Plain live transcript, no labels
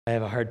I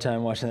have a hard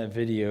time watching that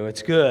video.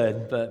 It's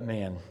good, but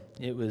man,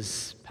 it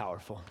was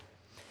powerful.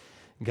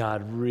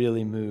 God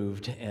really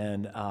moved.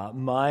 And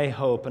my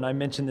hope, and I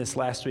mentioned this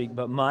last week,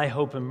 but my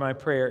hope and my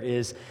prayer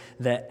is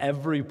that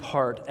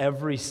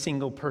every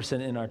single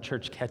person in our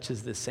church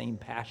catches the same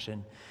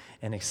passion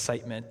and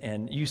excitement.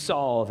 And you saw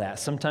all that.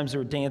 Sometimes they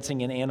were dancing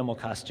in animal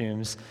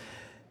costumes.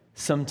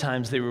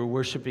 Sometimes they were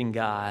worshiping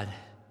God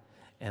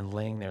and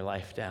laying their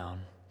life down.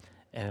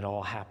 And it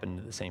all happened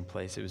at the same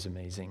place. It was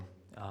amazing.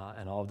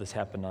 And all of this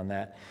happened on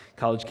that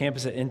college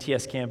campus at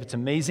NTS Camp. It's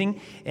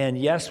amazing. And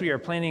yes, we are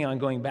planning on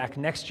going back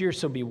next year,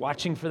 so be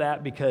watching for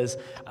that because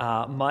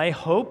my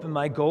hope and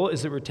my goal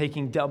is that we're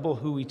taking double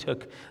who we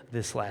took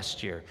this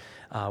last year.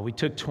 We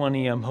took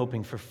 20, I'm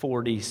hoping for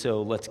 40,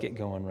 so let's get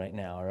going right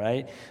now, all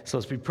right? So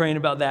let's be praying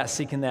about that,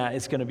 seeking that.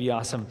 It's going to be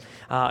awesome.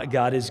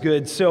 God is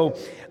good. So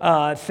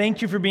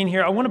thank you for being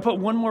here. I want to put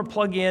one more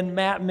plug in.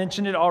 Matt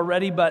mentioned it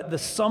already, but the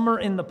Summer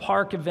in the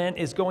Park event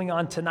is going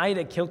on tonight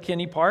at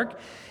Kilkenny Park.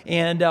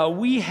 And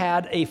we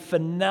had a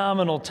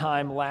phenomenal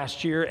time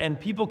last year, and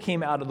people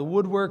came out of the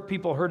woodwork.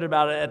 People heard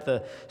about it at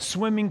the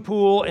swimming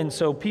pool, and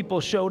so people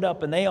showed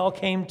up, and they all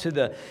came to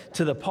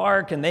the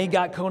park, and they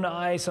got Kona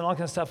Ice and all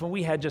kinds of stuff, and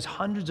we had just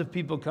hundreds of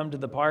people come to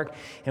the park,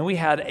 and we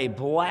had a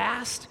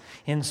blast.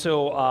 And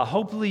so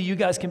hopefully you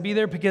guys can be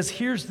there, because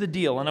here's the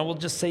deal, and I will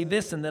just say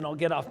this, and then I'll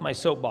get off my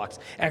soapbox.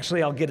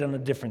 Actually, I'll get on a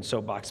different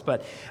soapbox,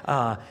 but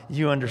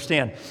you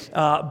understand.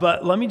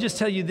 But let me just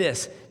tell you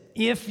this.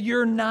 If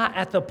you're not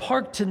at the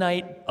park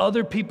tonight,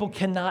 other people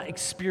cannot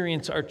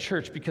experience our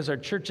church, because our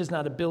church is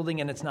not a building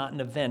and it's not an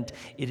event.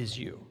 It is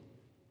you.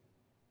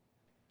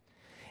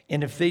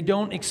 And if they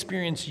don't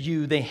experience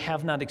you, they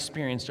have not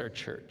experienced our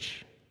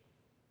church.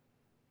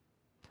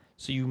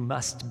 So you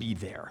must be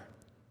there.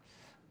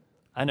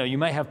 I know you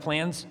might have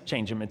plans.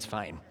 Change them. It's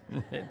fine.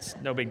 It's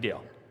no big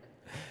deal.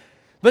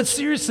 But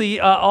seriously,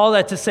 all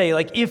that to say,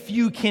 like, if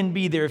you can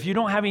be there, if you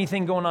don't have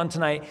anything going on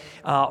tonight,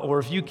 or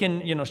if you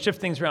can,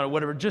 shift things around or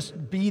whatever,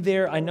 just be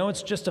there. I know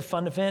it's just a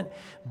fun event,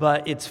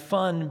 but it's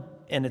fun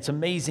and it's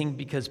amazing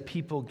because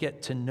people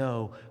get to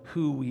know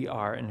who we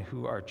are and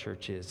who our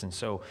church is. And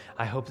so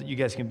I hope that you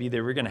guys can be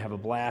there. We're going to have a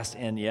blast,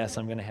 and yes,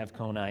 I'm going to have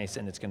Kona Ice,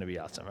 and it's going to be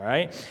awesome, all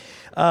right?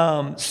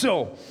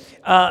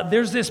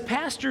 There's this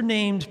pastor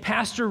named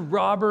Pastor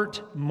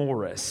Robert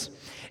Morris.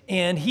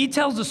 And he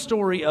tells a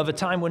story of a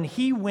time when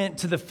he went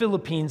to the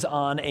Philippines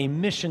on a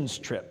missions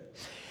trip.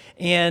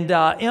 And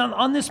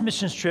on this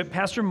missions trip,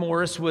 Pastor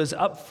Morris was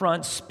up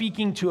front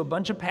speaking to a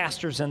bunch of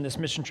pastors on this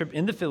mission trip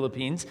in the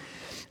Philippines.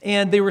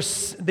 And they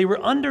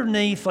were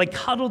underneath, like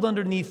huddled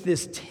underneath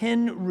this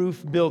tin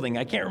roof building.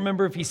 I can't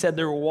remember if he said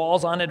there were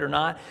walls on it or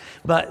not,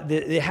 but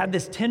they had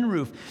this tin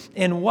roof.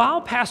 And while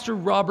Pastor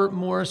Robert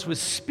Morris was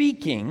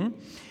speaking,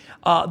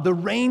 the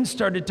rain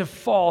started to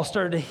fall,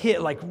 started to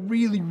hit like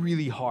really,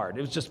 really hard.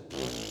 It was just,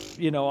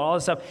 all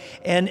this stuff.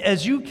 And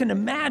as you can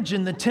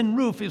imagine, the tin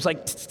roof, it was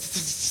like,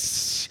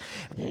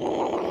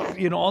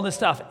 all this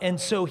stuff. And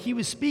so he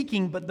was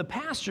speaking, but the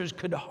pastors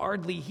could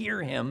hardly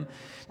hear him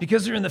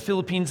because they're in the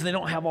Philippines and they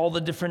don't have all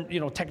the different,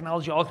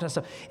 technology, all that kind of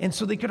stuff. And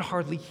so they could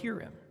hardly hear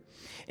him.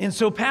 And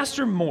so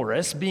Pastor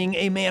Morris, being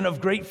a man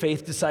of great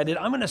faith, decided,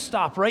 I'm going to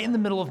stop right in the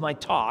middle of my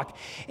talk,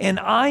 and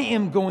I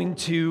am going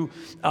to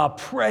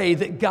pray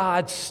that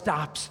God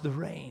stops the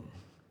rain.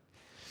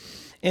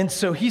 And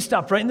so he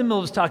stopped right in the middle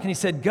of his talk, and he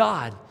said,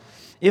 God,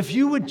 if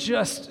you would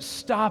just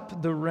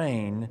stop the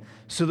rain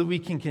so that we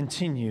can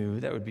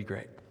continue, that would be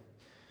great.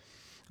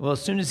 Well,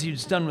 as soon as he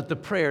was done with the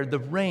prayer, the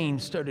rain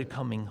started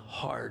coming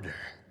harder.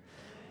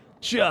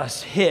 They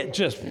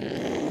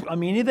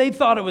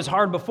thought it was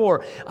hard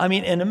before. And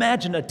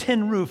imagine a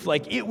tin roof,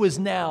 like it was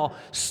now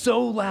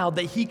so loud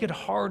that he could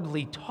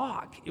hardly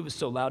talk. It was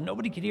so loud,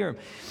 nobody could hear him.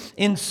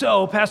 And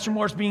so Pastor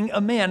Morris, being a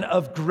man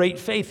of great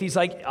faith, he's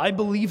like, I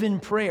believe in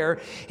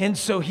prayer. And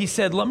so he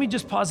said, let me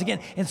just pause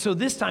again. And so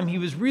this time he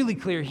was really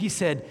clear. He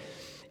said,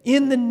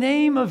 in the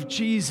name of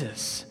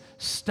Jesus,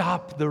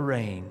 stop the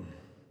rain.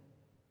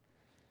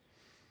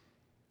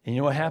 And you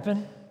know what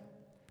happened?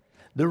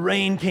 The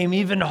rain came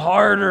even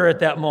harder at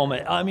that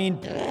moment.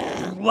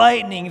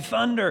 Lightning,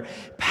 thunder,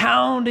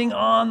 pounding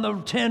on the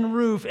tin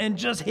roof and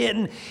just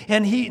hitting,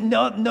 and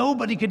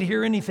nobody could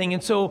hear anything.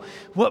 And so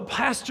what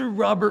Pastor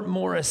Robert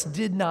Morris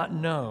did not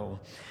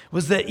know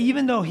was that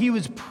even though he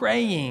was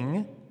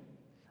praying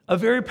a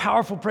very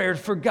powerful prayer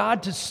for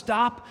God to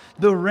stop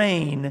the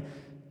rain,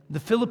 the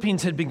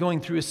Philippines had been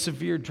going through a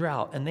severe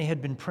drought, and they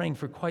had been praying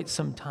for quite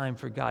some time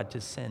for God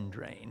to send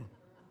rain.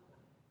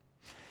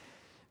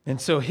 And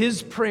so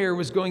his prayer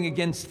was going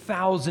against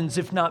thousands,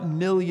 if not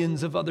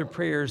millions, of other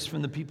prayers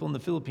from the people in the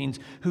Philippines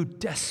who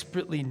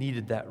desperately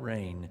needed that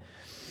rain.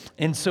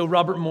 And so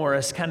Robert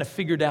Morris kind of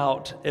figured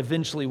out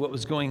eventually what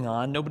was going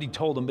on. Nobody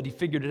told him, but he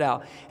figured it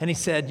out. And he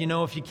said,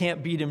 if you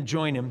can't beat him,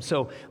 join him.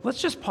 So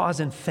let's just pause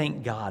and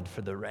thank God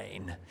for the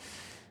rain.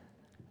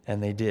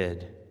 And they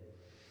did.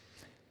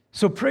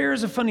 So prayer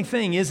is a funny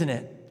thing, isn't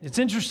it? It's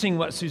interesting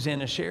what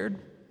Susanna shared.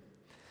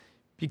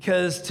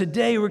 Because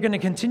today we're going to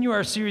continue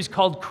our series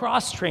called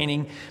Cross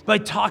Training by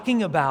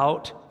talking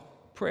about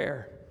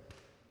prayer.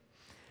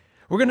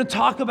 We're going to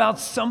talk about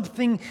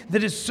something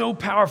that is so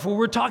powerful.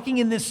 We're talking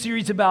in this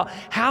series about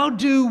how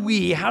do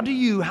we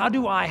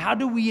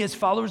as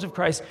followers of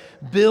Christ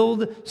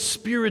build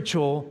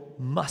spiritual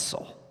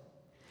muscle?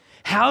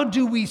 How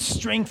do we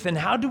strengthen?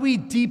 How do we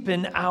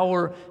deepen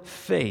our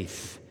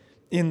faith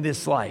in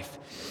this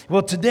life?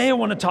 Well, today I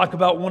want to talk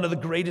about one of the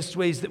greatest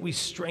ways that we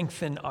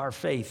strengthen our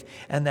faith,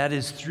 and that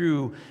is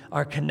through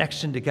our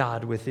connection to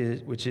God, which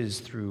is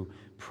through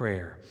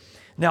prayer.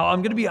 Now,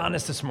 I'm going to be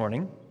honest this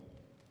morning.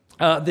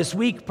 This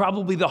week,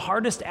 probably the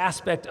hardest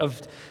aspect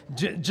of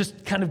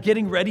just kind of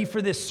getting ready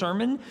for this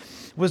sermon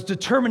was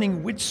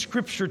determining which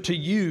scripture to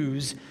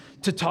use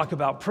to talk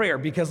about prayer.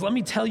 Because let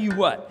me tell you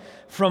what,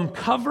 from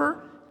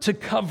cover to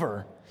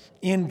cover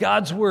in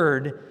God's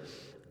Word,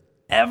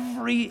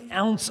 every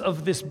ounce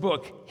of this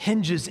book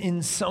hinges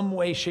in some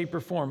way, shape,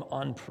 or form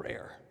on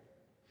prayer.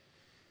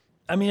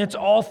 I mean, it's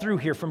all through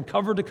here from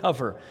cover to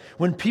cover.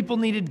 When people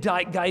needed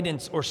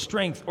guidance or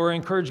strength or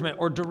encouragement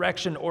or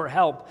direction or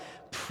help,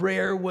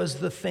 prayer was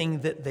the thing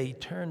that they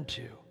turned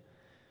to.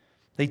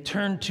 They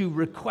turned to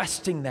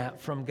requesting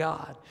that from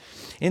God.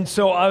 And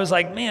so I was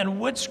like, man,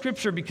 what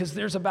scripture? Because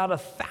there's about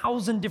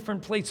 1,000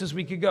 different places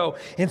we could go.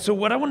 And so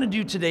what I want to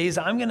do today is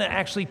I'm going to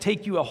actually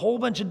take you a whole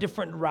bunch of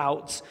different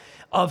routes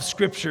of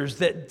scriptures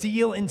that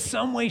deal in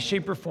some way,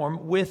 shape, or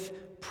form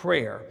with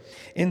prayer.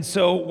 And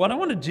so what I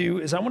want to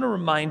do is I want to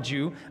remind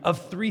you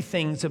of 3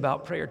 things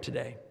about prayer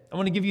today. I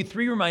want to give you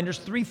 3 reminders,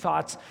 3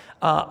 thoughts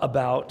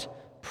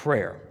about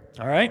prayer.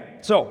 All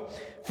right? So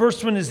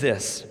first one is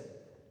this.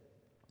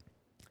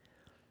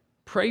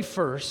 Pray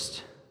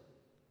first,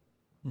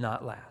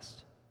 not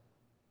last.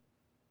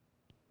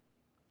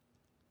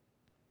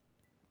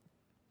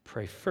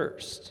 Pray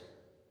first,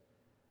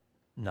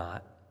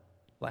 not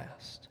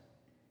last.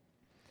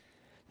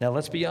 Now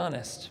let's be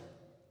honest.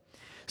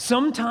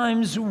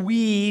 Sometimes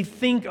we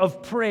think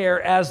of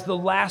prayer as the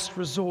last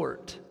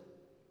resort,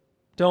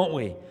 don't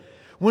we?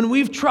 When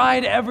we've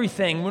tried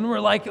everything, when we're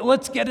like,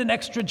 let's get an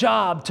extra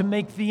job to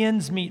make the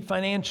ends meet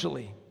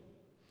financially.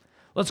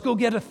 Let's go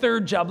get a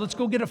 3rd job. Let's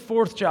go get a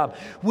 4th job.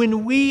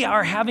 When we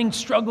are having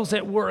struggles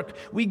at work,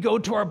 we go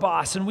to our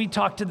boss and we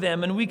talk to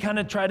them and we kind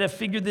of try to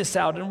figure this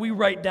out and we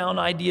write down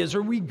ideas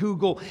or we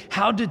Google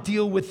how to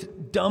deal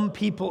with dumb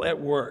people at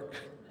work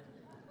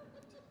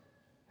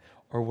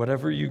or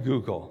whatever you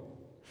Google.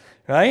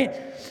 Right?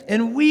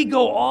 And we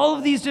go all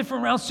of these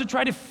different routes to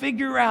try to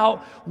figure out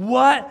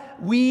what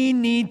we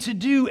need to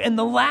do. And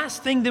the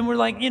last thing, then we're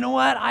like, you know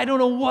what? I don't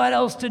know what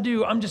else to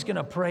do. I'm just going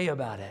to pray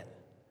about it.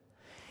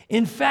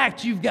 In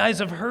fact, you guys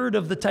have heard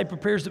of the type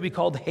of prayers that we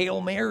called Hail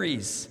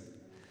Marys.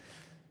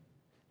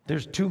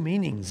 There's 2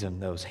 meanings in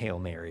those Hail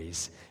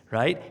Marys,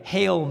 right?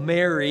 Hail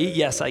Mary,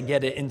 yes, I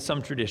get it in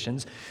some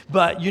traditions,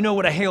 but you know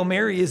what a Hail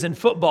Mary is in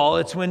football?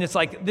 It's when it's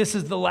like, this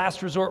is the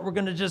last resort. We're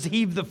going to just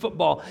heave the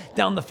football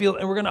down the field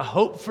and we're going to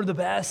hope for the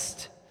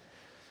best.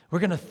 We're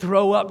going to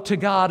throw up to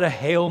God a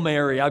Hail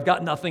Mary. I've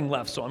got nothing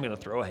left, so I'm going to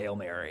throw a Hail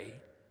Mary.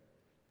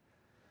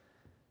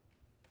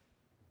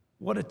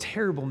 What a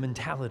terrible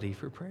mentality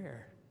for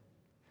prayer.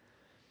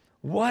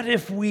 What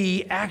if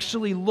we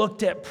actually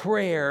looked at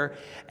prayer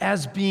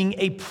as being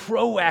a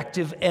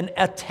proactive and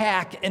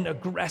attack and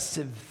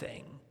aggressive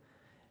thing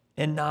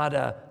and not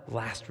a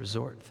last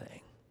resort thing?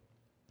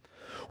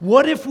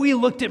 What if we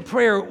looked at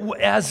prayer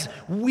as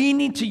we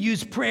need to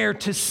use prayer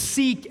to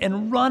seek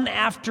and run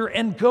after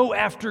and go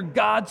after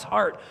God's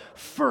heart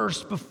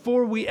first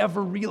before we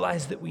ever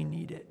realize that we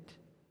need it?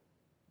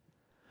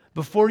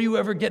 Before you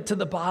ever get to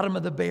the bottom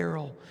of the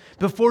barrel,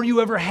 before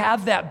you ever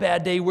have that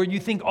bad day where you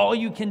think all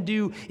you can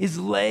do is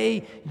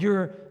lay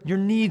your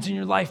needs in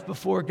your life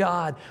before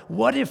God,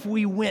 what if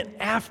we went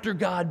after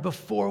God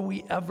before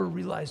we ever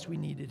realized we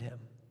needed Him?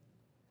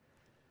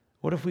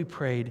 What if we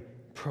prayed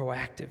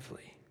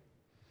proactively?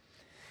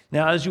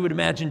 Now, as you would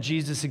imagine,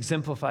 Jesus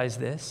exemplifies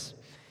this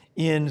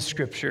in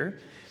Scripture.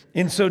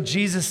 And so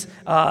Jesus,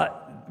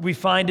 we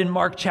find in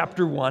Mark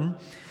chapter 1,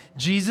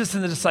 Jesus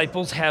and the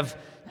disciples have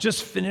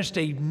just finished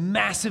a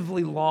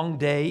massively long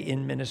day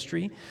in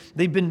ministry.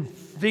 They've been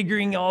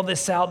figuring all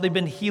this out. They've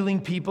been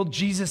healing people.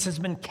 Jesus has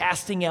been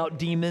casting out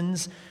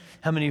demons.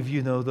 How many of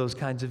you know those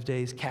kinds of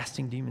days,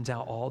 casting demons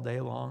out all day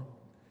long?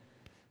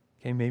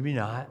 Okay, maybe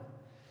not.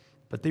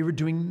 But they were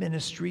doing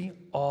ministry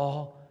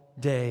all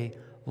day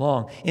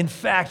long. In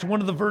fact, one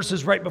of the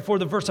verses right before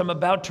the verse I'm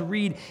about to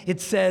read, it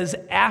says,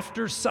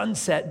 after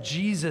sunset,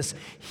 Jesus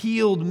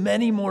healed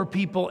many more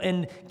people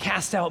and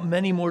cast out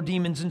many more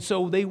demons. And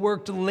so they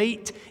worked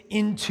late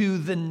into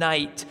the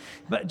night.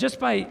 But just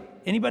by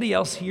anybody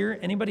else here,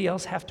 anybody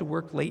else have to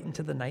work late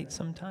into the night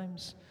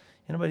sometimes?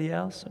 Anybody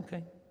else? Okay,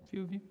 a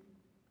few of you.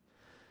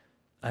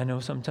 I know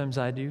sometimes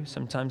I do.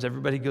 Sometimes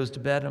everybody goes to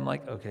bed. I'm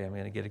like, okay, I'm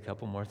going to get a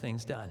couple more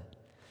things done.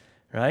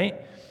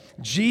 Right?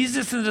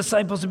 Jesus and the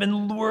disciples have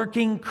been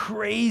working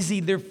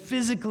crazy. They're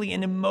physically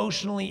and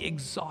emotionally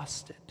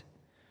exhausted.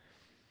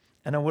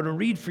 And I want to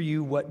read for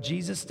you what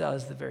Jesus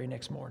does the very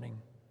next morning.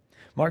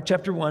 Mark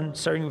chapter 1,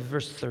 starting with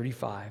verse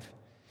 35.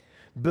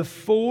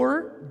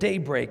 Before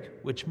daybreak,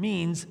 which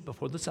means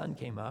before the sun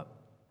came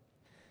up,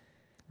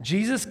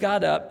 Jesus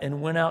got up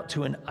and went out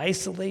to an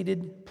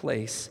isolated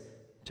place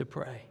to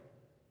pray.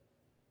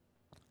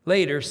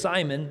 Later,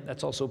 Simon,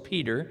 that's also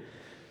Peter,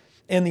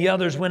 and the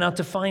others went out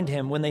to find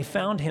him. When they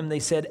found him, they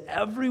said,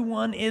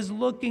 "Everyone is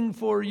looking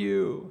for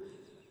you."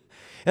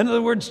 In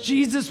other words,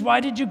 Jesus, why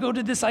did you go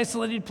to this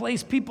isolated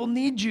place? People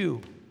need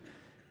you.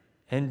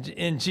 And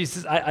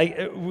Jesus,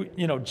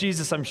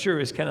 Jesus, I'm sure,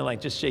 is kind of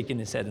like just shaking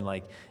his head and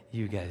like,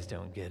 you guys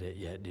don't get it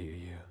yet, do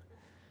you?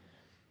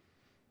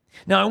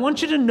 Now, I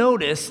want you to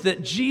notice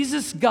that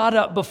Jesus got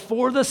up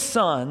before the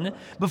sun,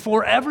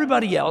 before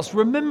everybody else.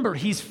 Remember,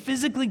 he's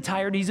physically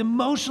tired. He's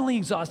emotionally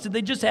exhausted.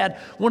 They just had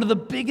one of the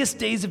biggest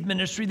days of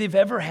ministry they've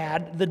ever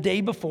had the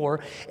day before.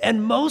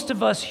 And most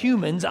of us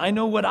humans, I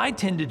know what I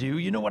tend to do.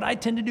 You know what I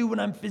tend to do when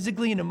I'm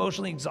physically and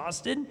emotionally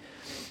exhausted?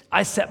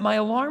 I set my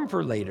alarm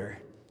for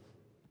later.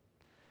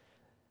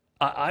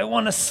 I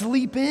want to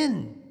sleep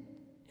in.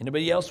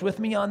 Anybody else with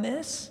me on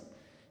this?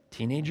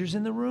 Teenagers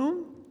in the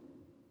room?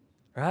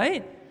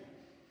 Right?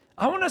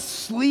 I want to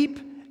sleep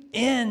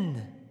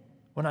in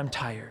when I'm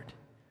tired,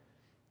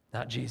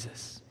 not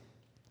Jesus.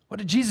 What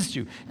did Jesus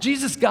do?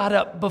 Jesus got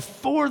up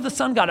before the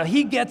sun got up.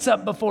 He gets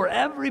up before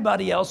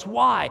everybody else.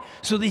 Why?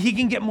 So that he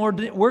can get more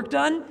work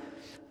done?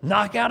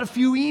 Knock out a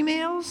few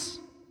emails?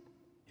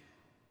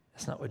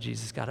 That's not what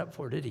Jesus got up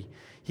for, did he?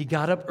 He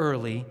got up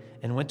early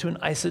and went to an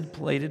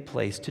isolated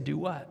place to do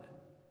what?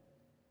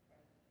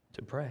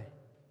 To pray.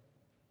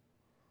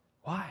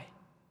 Why?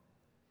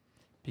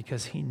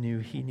 Because he knew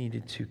he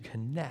needed to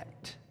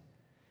connect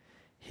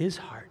his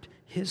heart,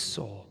 his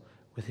soul,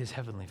 with his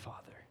heavenly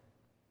Father.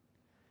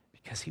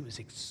 Because he was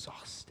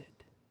exhausted.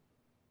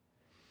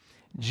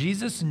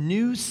 Jesus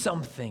knew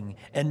something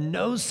and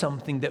knows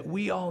something that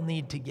we all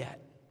need to get.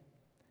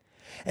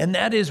 And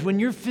that is when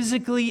you're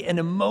physically and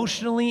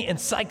emotionally and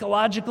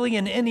psychologically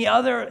and any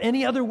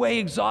other way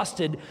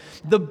exhausted,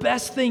 the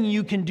best thing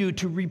you can do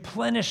to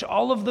replenish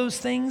all of those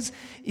things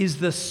is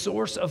the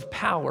source of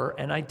power.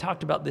 And I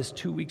talked about this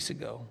 2 weeks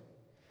ago,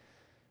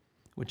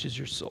 which is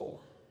your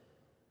soul.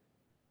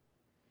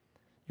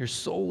 Your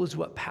soul is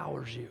what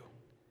powers you.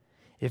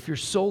 If your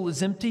soul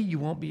is empty, you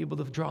won't be able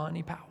to draw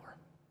any power.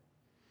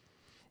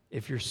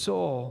 If your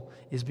soul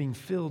is being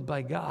filled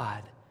by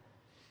God,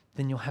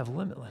 then you'll have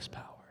limitless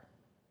power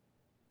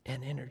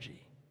and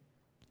energy.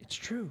 It's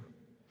true.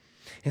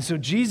 And so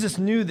Jesus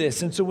knew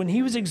this. And so when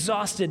he was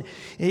exhausted,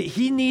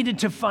 he needed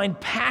to find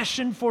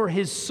passion for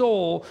his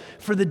soul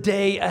for the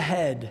day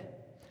ahead.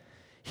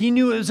 He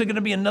knew it was going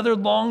to be another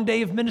long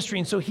day of ministry.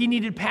 And so he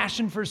needed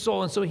passion for his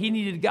soul. And so he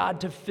needed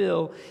God to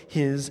fill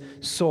his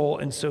soul.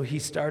 And so he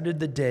started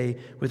the day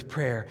with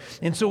prayer.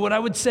 And so what I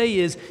would say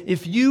is,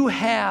 if you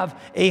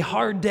have a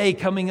hard day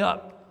coming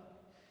up,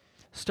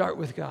 start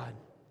with God.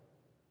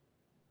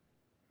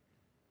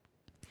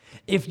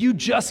 If you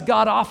just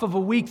got off of a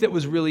week that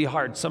was really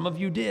hard, some of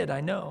you did,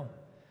 I know.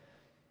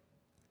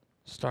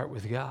 Start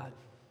with God.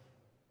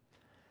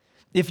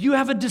 If you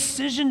have a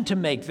decision to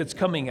make that's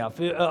coming up,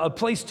 a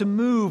place to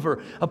move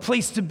or a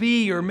place to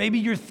be, or maybe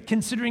you're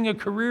considering a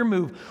career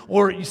move,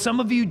 or some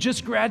of you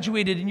just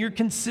graduated and you're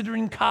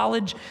considering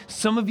college,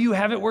 some of you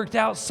have it worked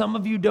out, some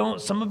of you don't,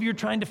 some of you are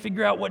trying to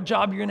figure out what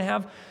job you're going to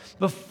have.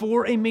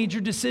 Before a major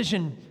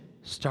decision,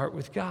 start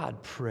with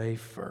God. Pray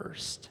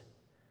first.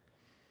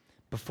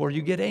 Before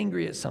you get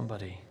angry at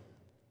somebody,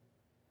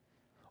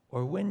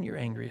 or when you're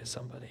angry at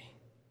somebody,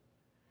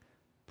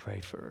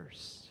 pray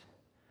first.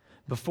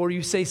 Before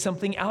you say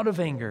something out of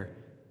anger,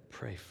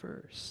 pray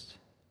first.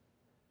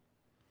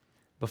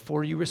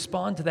 Before you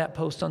respond to that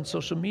post on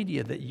social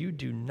media that you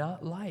do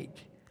not like,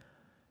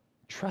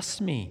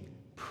 trust me,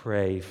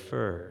 pray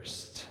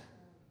first.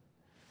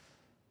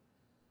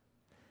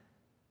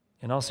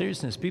 In all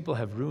seriousness, people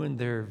have ruined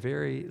their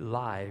very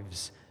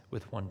lives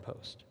with one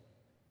post.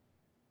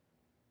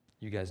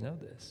 You guys know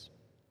this.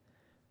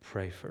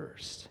 Pray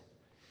first.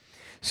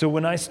 So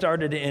when I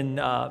started in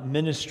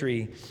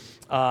ministry,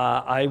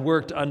 I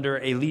worked under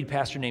a lead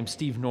pastor named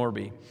Steve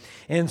Norby.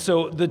 And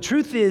so the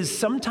truth is,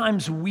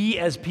 sometimes we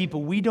as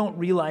people, we don't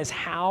realize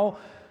how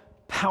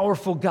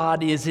powerful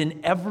God is in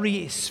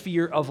every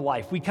sphere of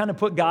life. We kind of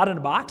put God in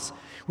a box.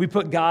 We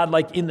put God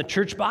like in the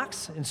church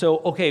box. And so,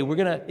 okay,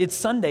 it's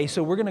Sunday,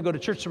 so we're going to go to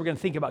church, so we're going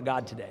to think about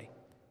God today.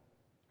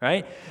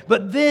 Right?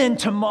 But then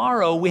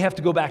tomorrow we have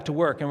to go back to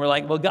work, and we're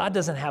like, well, God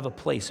doesn't have a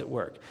place at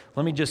work.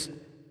 Let me just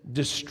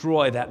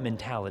destroy that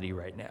mentality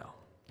right now.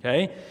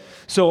 Okay?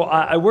 So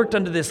I worked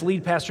under this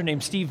lead pastor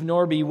named Steve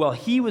Norby. Well,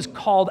 he was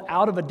called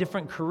out of a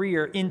different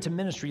career into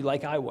ministry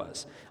like I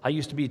was. I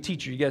used to be a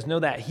teacher. You guys know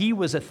that. He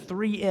was a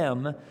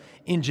 3M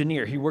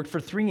engineer. He worked for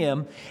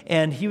 3M,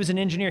 and he was an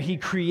engineer. He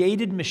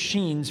created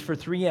machines for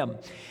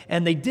 3M,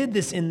 and they did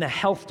this in the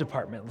health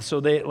department.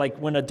 So they, like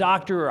when a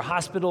doctor or a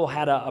hospital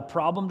had a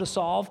problem to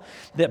solve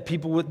that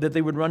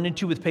they would run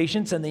into with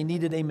patients, and they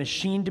needed a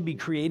machine to be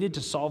created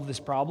to solve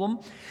this problem,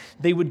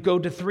 they would go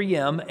to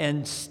 3M,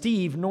 and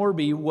Steve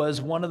Norby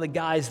was one of the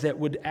guys that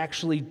would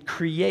actually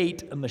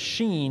create a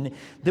machine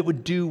that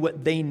would do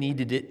what they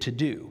needed it to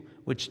do,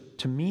 which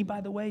to me, by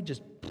the way,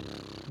 just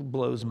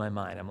blows my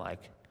mind. I'm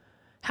like,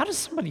 How does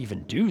somebody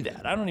even do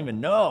that? I don't even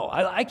know.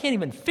 I can't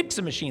even fix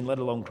a machine, let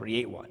alone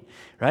create one,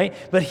 right?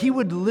 But he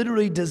would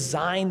literally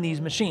design these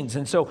machines.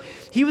 And so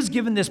he was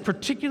given this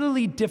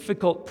particularly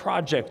difficult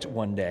project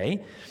one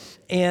day,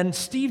 and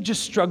Steve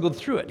just struggled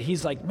through it.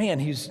 He's like, man,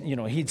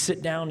 he'd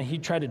sit down and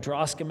he'd try to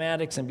draw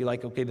schematics and be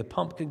like, okay, the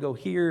pump could go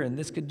here and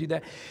this could do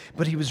that.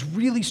 But he was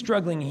really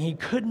struggling and he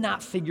could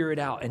not figure it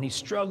out. And he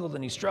struggled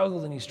and he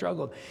struggled and he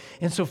struggled.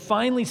 And so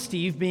finally,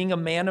 Steve, being a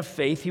man of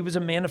faith, he was a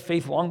man of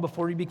faith long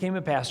before he became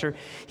a pastor,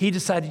 he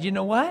decided, you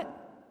know what?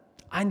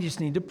 I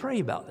just need to pray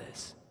about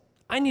this.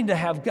 I need to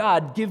have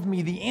God give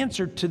me the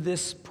answer to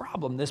this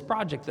problem, this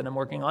project that I'm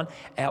working on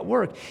at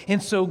work.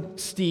 And so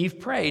Steve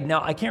prayed.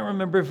 Now, I can't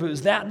remember if it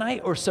was that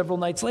night or several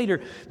nights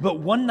later,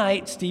 but one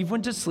night Steve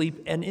went to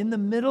sleep, and in the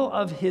middle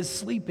of his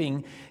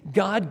sleeping,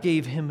 God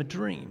gave him a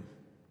dream.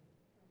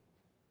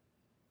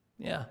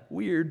 Yeah,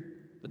 weird,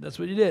 but that's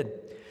what he did.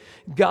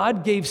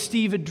 God gave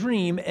Steve a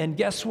dream, and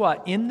guess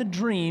what? In the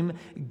dream,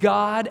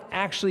 God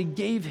actually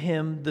gave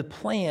him the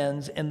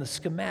plans and the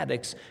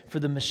schematics for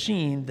the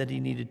machine that he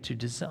needed to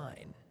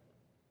design.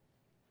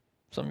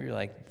 Some of you are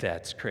like,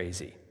 that's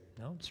crazy.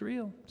 No, it's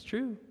real. It's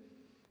true.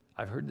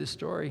 I've heard this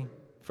story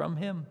from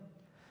him.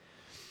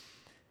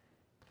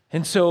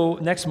 And so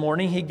next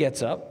morning he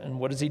gets up, and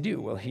what does he do?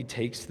 Well, he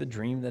takes the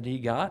dream that he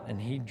got and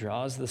he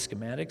draws the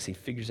schematics. He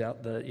figures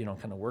out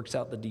kind of works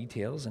out the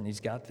details, and he's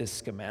got this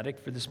schematic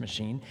for this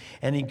machine.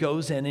 And he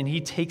goes in and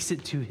he takes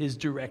it to his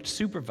direct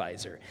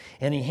supervisor,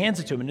 and he hands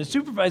it to him. And the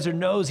supervisor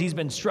knows he's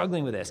been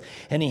struggling with this.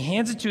 And he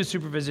hands it to his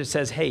supervisor and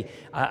says, hey,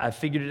 I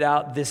figured it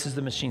out. This is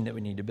the machine that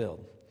we need to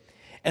build.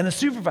 And the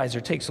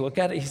supervisor takes a look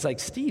at it. He's like,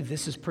 Steve,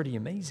 this is pretty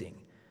amazing.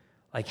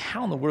 Like,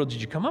 how in the world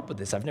did you come up with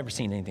this? I've never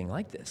seen anything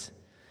like this.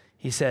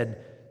 He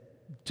said,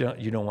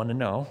 you don't want to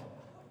know.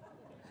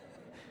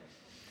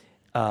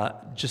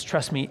 Just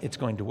trust me, it's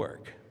going to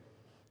work.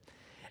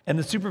 And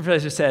the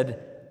supervisor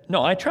said,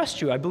 no, I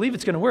trust you. I believe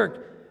it's going to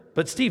work.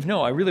 But Steve,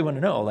 no, I really want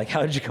to know. Like,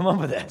 how did you come up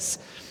with this?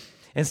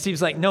 And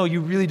Steve's like, no,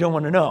 you really don't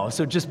want to know.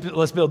 So just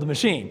let's build the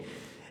machine.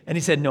 And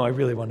he said, no, I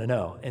really want to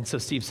know. And so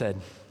Steve said,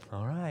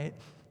 all right.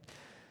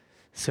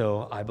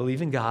 So I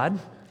believe in God,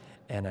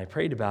 and I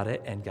prayed about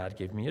it, and God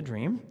gave me a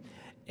dream.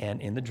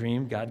 And in the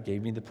dream, God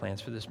gave me the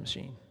plans for this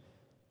machine.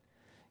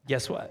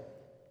 Guess what?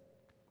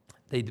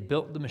 They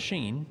built the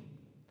machine,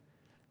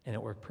 and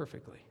it worked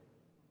perfectly.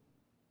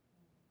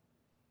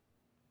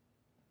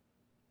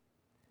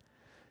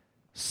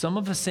 Some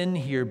of us in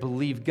here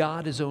believe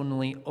God is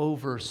only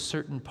over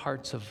certain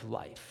parts of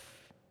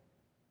life.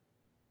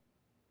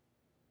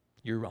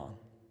 You're wrong.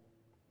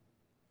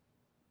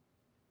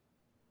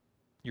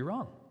 You're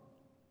wrong.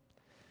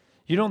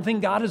 You don't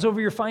think God is over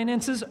your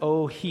finances?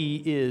 Oh,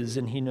 He is,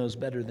 and He knows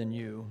better than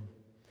you.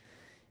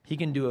 He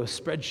can do a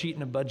spreadsheet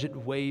and a budget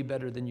way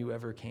better than you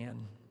ever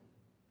can.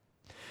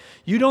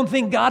 You don't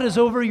think God is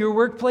over your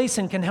workplace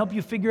and can help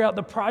you figure out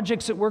the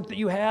projects at work that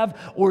you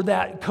have, or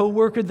that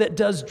coworker that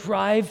does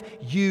drive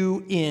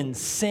you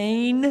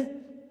insane?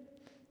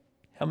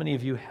 How many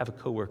of you have a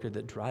coworker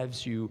that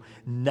drives you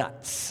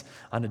nuts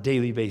on a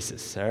daily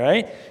basis, all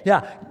right?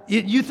 Yeah,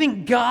 you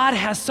think God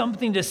has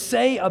something to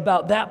say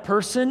about that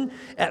person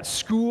at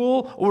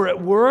school or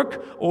at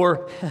work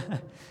or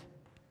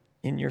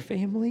in your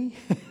family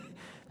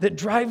that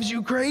drives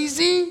you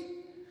crazy?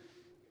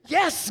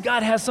 Yes,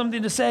 God has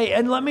something to say.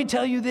 And let me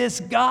tell you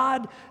this,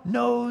 God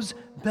knows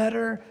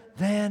better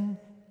than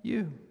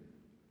you.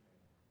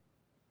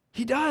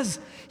 He does.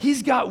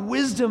 He's got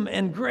wisdom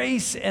and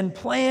grace and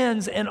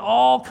plans and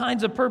all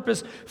kinds of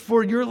purpose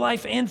for your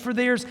life and for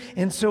theirs.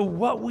 And so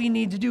what we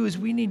need to do is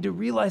we need to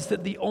realize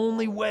that the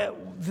only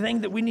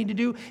thing that we need to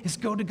do is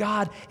go to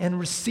God and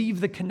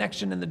receive the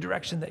connection and the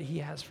direction that He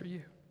has for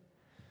you.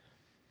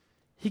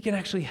 He can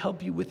actually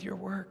help you with your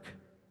work.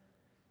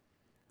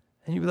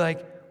 And you'd be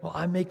like, well,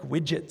 I make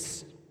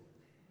widgets.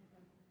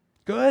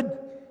 Good.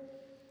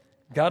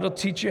 God will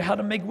teach you how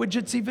to make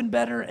widgets even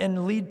better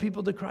and lead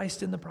people to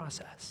Christ in the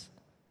process.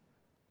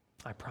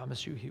 I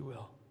promise you He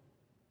will.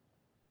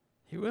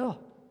 He will.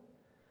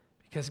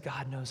 Because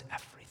God knows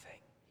everything.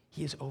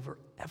 He is over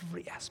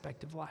every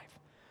aspect of life.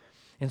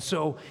 And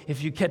so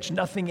if you catch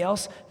nothing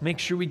else, make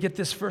sure we get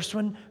this first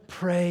one.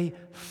 Pray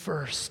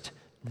first,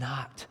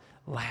 not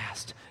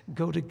last.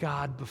 Go to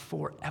God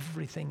before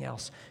everything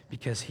else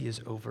because He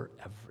is over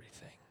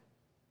everything.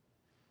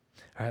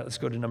 All right, let's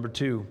go to number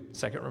 2,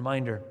 second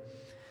reminder.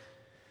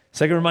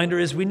 Second reminder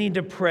is we need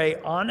to pray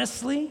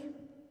honestly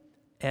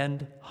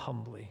and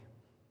humbly.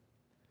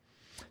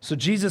 So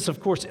Jesus, of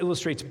course,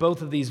 illustrates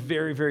both of these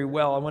very, very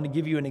well. I want to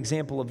give you an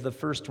example of the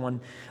first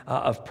one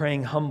of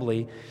praying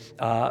humbly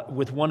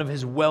with one of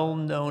His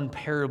well-known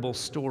parable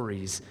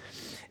stories.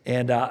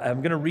 And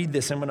I'm going to read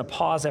this. I'm going to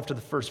pause after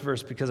the first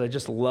verse because I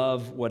just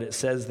love what it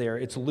says there.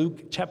 It's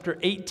Luke chapter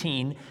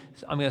 18.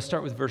 I'm going to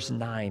start with verse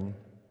 9.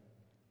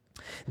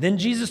 Then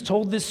Jesus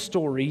told this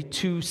story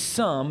to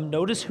some,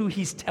 notice who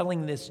He's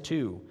telling this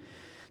to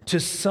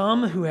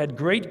some who had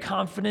great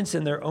confidence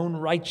in their own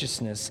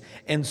righteousness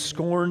and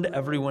scorned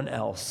everyone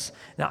else.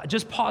 Now,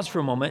 just pause for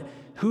a moment.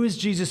 who is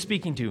Jesus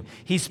speaking to?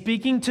 He's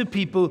speaking to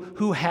people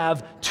who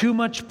have too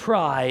much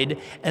pride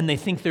and they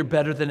think they're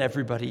better than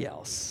everybody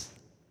else.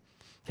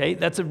 Okay,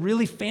 that's a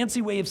really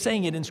fancy way of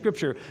saying it in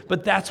Scripture,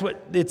 but that's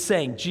what it's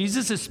saying.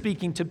 Jesus is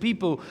speaking to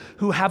people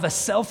who have a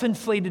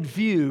self-inflated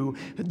view,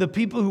 the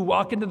people who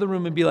walk into the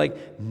room and be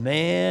like,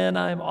 man,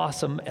 I'm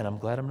awesome, and I'm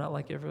glad I'm not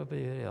like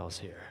everybody else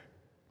here.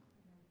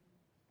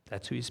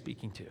 That's who he's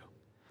speaking to,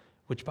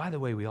 which, by the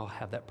way, we all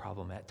have that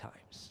problem at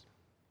times,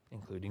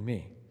 including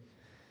me.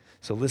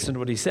 So listen to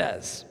what he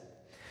says.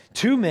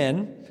 2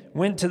 men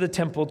went to the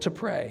temple to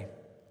pray.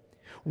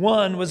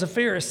 One was a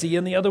Pharisee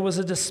and the other was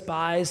a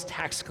despised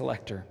tax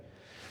collector.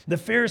 The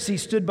Pharisee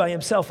stood by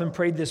himself and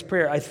prayed this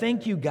prayer: I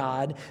thank you,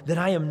 God, that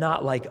I am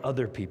not like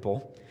other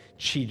people,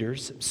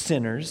 cheaters,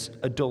 sinners,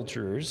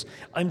 adulterers.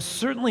 I'm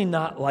certainly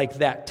not like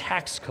that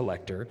tax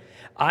collector.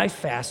 I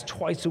fast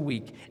twice a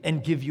week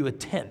and give you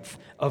 1/10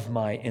 of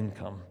my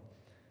income.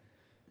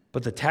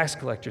 But the tax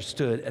collector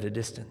stood at a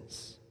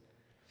distance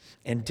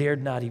and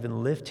dared not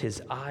even lift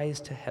his eyes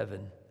to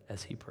heaven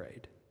as he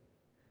prayed.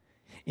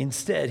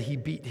 Instead, he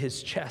beat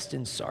his chest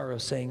in sorrow,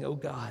 saying, "Oh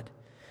God,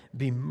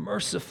 be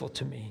merciful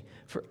to me,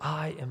 for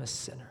I am a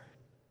sinner."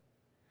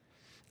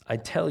 I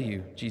tell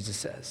you, Jesus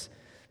says,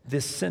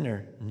 this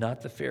sinner,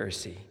 not the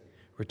Pharisee,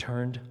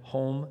 returned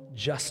home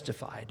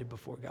justified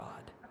before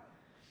God.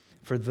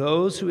 For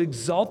those who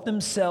exalt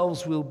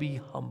themselves will be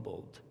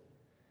humbled,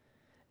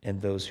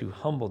 and those who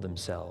humble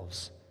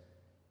themselves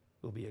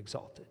will be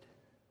exalted.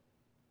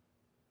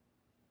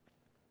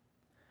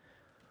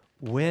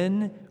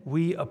 When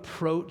we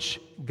approach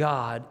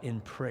God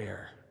in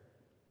prayer,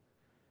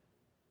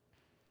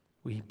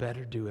 we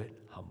better do it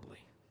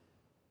humbly.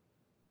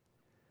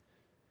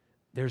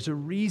 There's a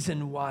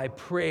reason why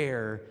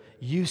prayer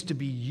used to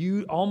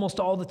be, almost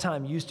all the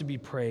time, used to be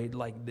prayed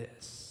like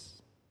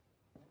this.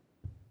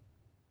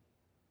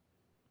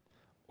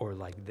 Or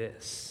like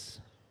this.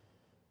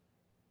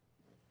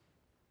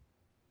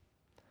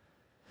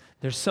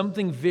 There's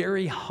something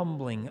very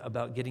humbling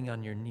about getting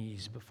on your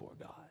knees before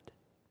God.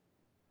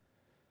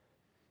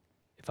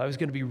 If I was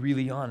going to be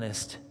really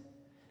honest,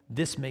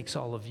 this makes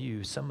all of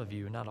you, some of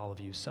you, not all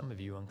of you, some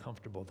of you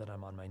uncomfortable that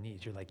I'm on my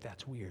knees. You're like,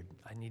 that's weird.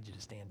 I need you to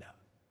stand up.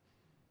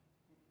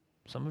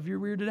 Some of you are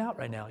weirded out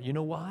right now. You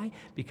know why?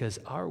 Because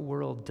our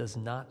world does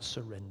not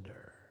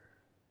surrender.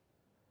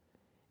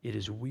 It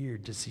is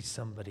weird to see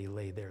somebody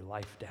lay their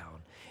life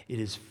down. It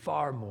is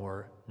far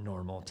more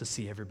normal to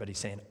see everybody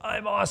saying,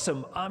 I'm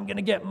awesome, I'm going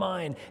to get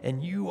mine,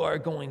 and you are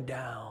going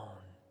down.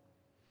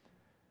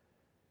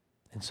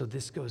 And so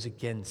this goes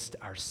against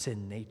our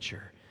sin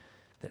nature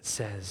that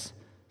says,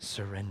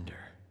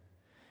 surrender.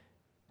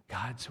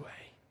 God's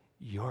way,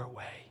 your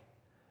way,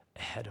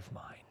 ahead of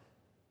mine.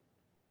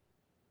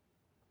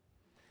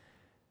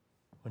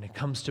 When it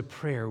comes to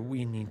prayer,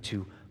 we need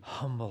to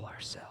humble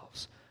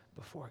ourselves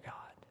before God.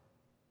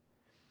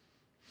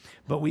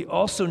 But we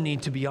also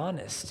need to be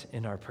honest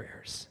in our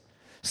prayers.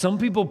 Some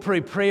people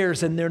pray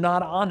prayers and they're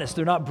not honest.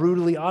 They're not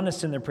brutally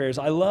honest in their prayers.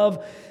 I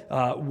love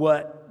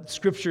what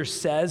Scripture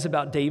says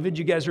about David.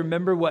 You guys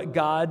remember what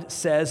God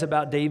says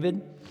about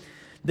David?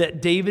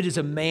 That David is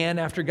a man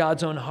after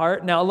God's own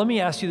heart. Now, let me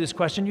ask you this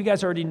question. You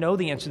guys already know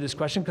the answer to this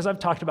question because I've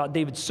talked about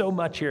David so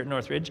much here at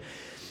Northridge.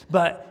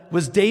 But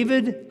was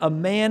David a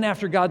man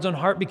after God's own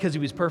heart because he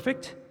was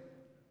perfect?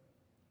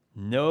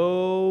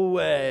 No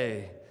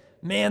way.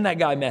 Man, that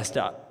guy messed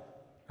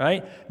up,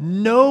 right?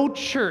 No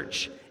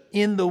church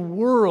in the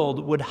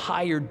world would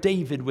hire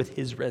David with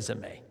his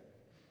resume.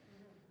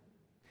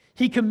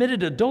 He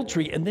committed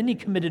adultery and then he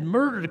committed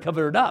murder to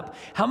cover it up.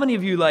 How many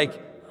of you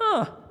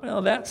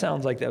well, that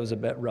sounds like that was a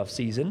bit rough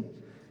season,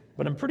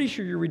 but I'm pretty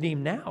sure you're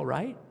redeemed now,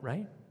 right?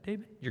 Right,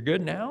 David? You're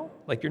good now?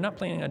 Like you're not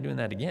planning on doing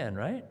that again,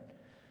 right?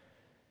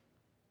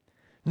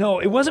 No,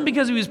 it wasn't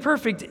because he was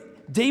perfect.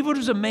 David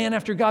was a man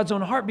after God's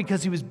own heart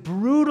because he was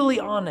brutally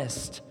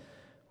honest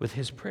with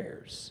his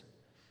prayers.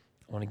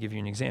 I want to give you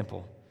an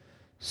example.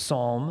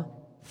 Psalm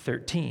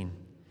 13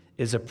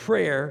 is a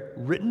prayer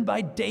written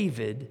by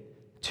David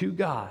to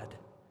God.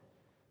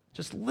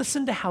 Just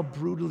listen to how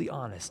brutally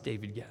honest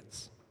David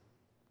gets.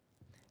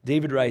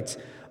 David writes,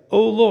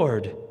 "O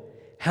Lord,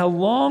 how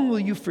long will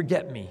you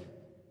forget me?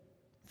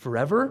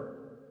 Forever?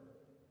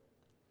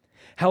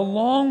 How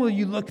long will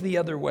you look the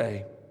other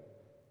way?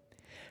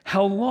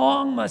 How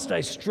long must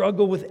I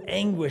struggle with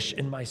anguish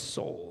in my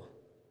soul,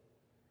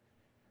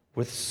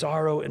 with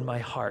sorrow in my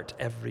heart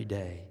every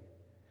day?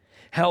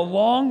 How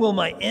long will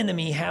my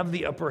enemy have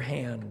the upper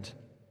hand?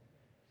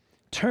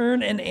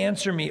 Turn and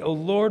answer me, O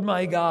Lord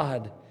my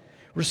God.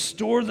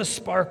 Restore the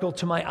sparkle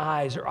to my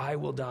eyes, or I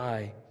will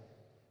die.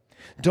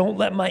 Don't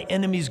let my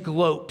enemies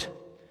gloat,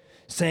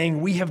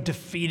 saying, we have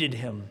defeated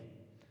him.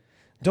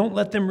 Don't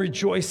let them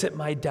rejoice at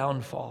my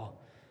downfall."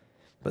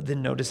 But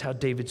then notice how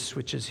David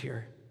switches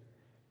here.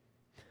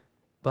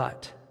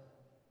 "But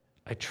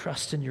I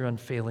trust in your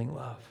unfailing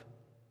love.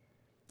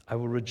 I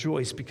will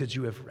rejoice because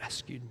you have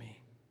rescued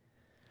me.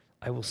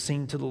 I will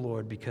sing to the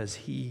Lord because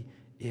he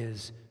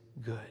is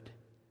good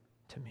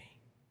to me."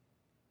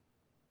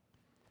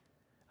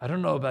 I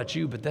don't know about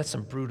you, but that's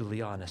some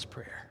brutally honest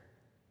prayer.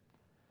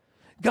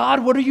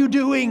 God, what are you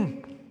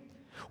doing?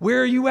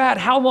 Where are you at?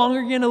 How long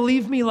are you going to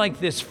leave me like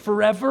this?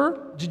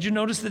 Forever? Did you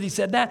notice that he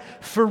said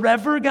that?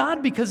 Forever,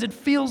 God? Because it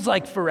feels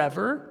like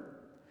forever.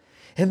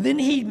 And then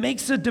he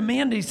makes a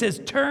demand. He says,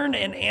 turn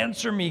and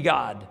answer me,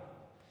 God.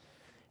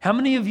 How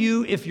many of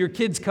you, if your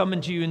kids come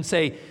into you and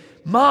say,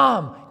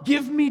 Mom,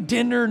 give me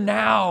dinner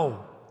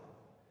now?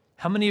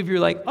 How many of you are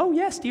like, oh,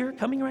 yes, dear,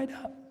 coming right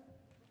up?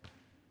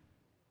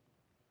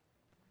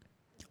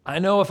 I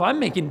know if I'm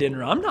making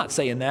dinner, I'm not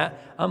saying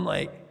that. I'm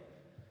like,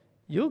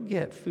 you'll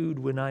get food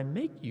when I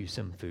make you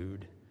some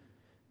food.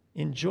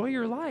 Enjoy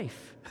your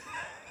life.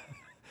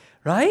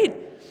 Right?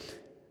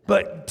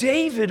 But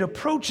David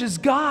approaches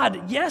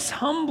God, yes,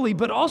 humbly,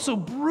 but also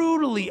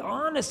brutally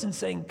honest and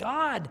saying,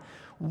 God,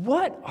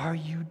 what are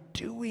you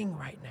doing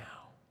right now?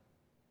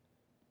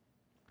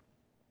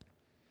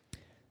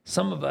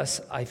 Some of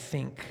us, I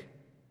think,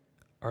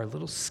 are a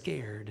little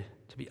scared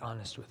to be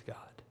honest with God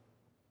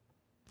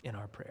in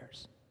our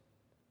prayers.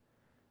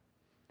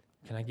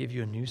 Can I give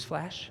you a news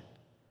flash?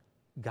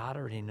 God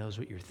already knows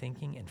what you're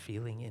thinking and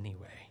feeling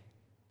anyway.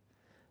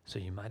 So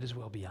you might as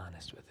well be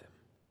honest with him.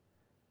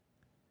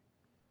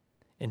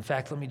 In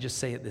fact, let me just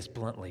say it this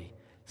bluntly.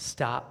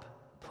 Stop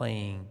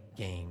playing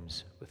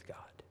games with God.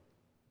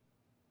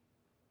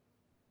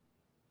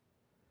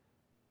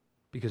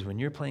 Because when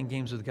you're playing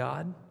games with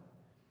God,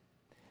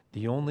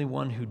 the only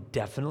one who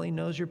definitely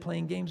knows you're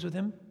playing games with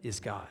him is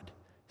God.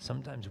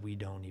 Sometimes we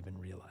don't even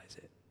realize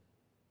it.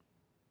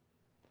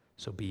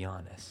 So be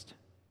honest.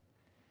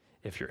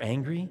 If you're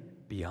angry,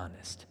 be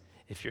honest.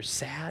 If you're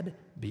sad,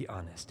 be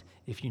honest.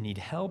 If you need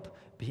help,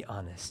 be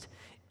honest.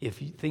 If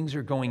things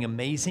are going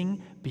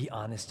amazing, be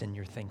honest in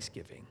your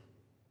thanksgiving.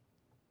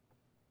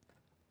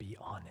 Be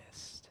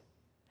honest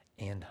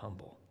and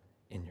humble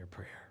in your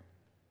prayer.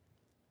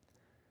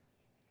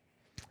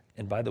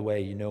 And by the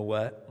way, you know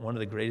what? One of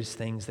the greatest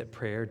things that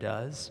prayer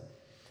does,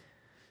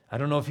 I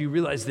don't know if you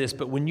realize this,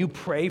 but when you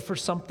pray for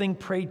something,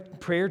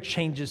 prayer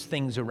changes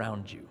things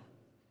around you.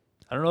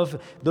 I don't know if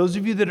those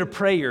of you that are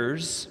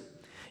prayers,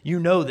 you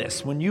know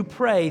this. When you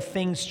pray,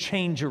 things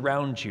change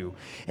around you.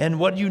 And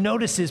what you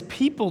notice is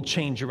people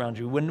change around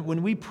you.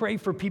 When we pray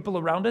for people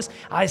around us,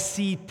 I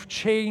see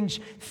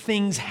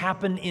things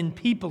happen in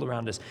people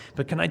around us.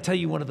 But can I tell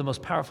you one of the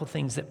most powerful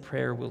things that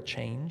prayer will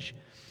change?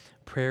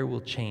 Prayer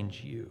will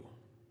change you.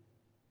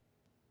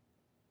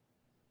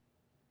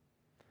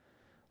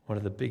 One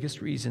of the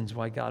biggest reasons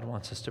why God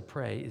wants us to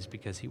pray is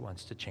because he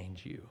wants to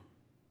change you.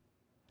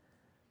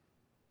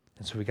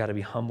 And so we got to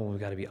be humble, we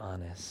got to be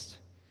honest.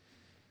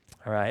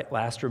 All right,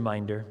 last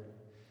reminder.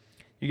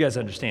 You guys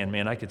understand,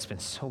 man, I could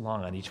spend so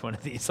long on each one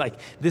of these. Like,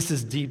 this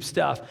is deep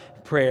stuff,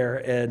 prayer,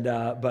 and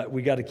but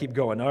we got to keep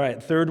going. All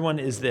right, third one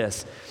is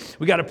this.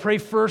 We got to pray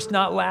first,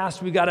 not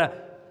last. We got to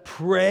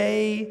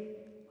pray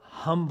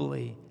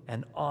humbly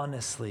and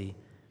honestly.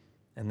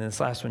 And then this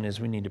last one is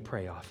we need to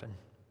pray often.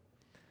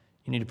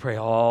 You need to pray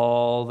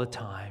all the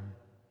time.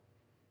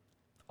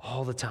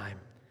 All the time.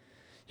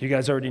 You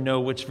guys already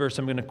know which verse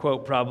I'm going to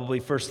quote, probably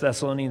 1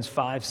 Thessalonians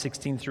 5,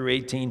 16 through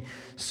 18.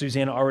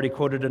 Susanna already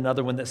quoted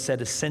another one that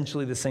said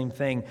essentially the same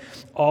thing.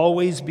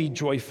 Always be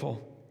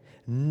joyful.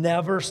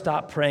 Never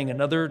stop praying.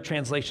 Another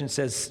translation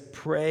says,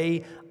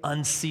 pray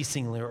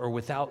unceasingly or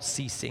without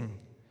ceasing.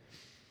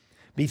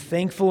 Be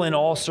thankful in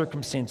all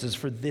circumstances,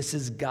 for this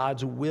is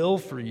God's will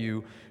for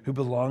you who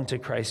belong to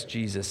Christ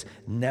Jesus.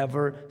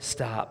 Never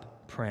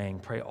stop praying.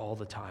 Pray all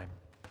the time.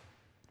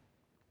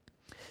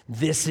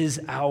 This is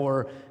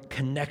our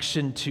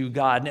connection to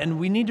God. And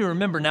we need to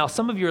remember now,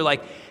 some of you are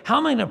like, how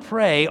am I going to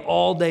pray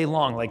all day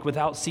long, like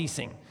without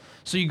ceasing?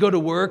 So you go to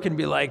work and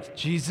be like,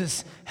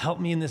 Jesus,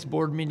 help me in this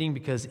board meeting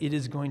because it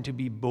is going to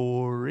be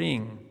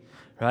boring,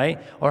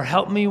 right? Or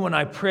help me when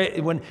I pray,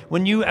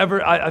 when you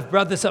ever, I've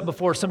brought this up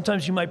before,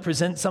 sometimes you might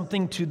present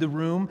something to the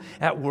room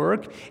at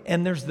work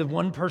and there's the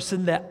one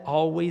person that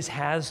always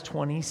has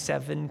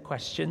 27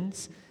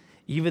 questions.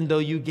 Even though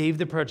you gave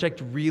the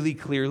project really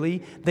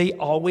clearly, they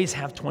always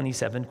have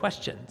 27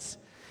 questions.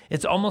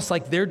 It's almost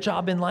like their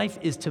job in life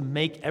is to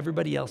make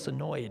everybody else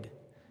annoyed,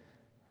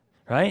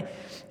 right?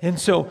 And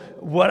so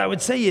what I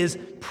would say is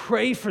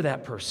pray for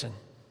that person.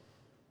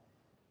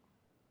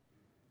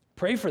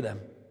 Pray for them.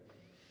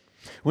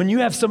 When you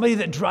have somebody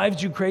that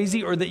drives you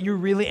crazy or that you're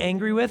really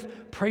angry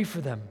with, pray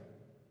for them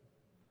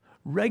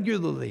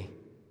regularly.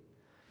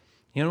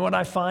 You know what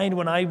I find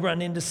when I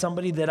run into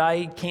somebody that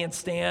I can't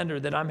stand or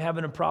that I'm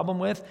having a problem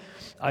with?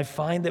 I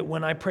find that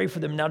when I pray for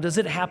them, now does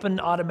it happen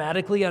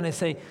automatically? And I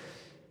say,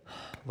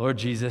 Lord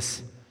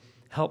Jesus,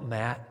 help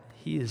Matt.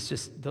 He is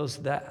just,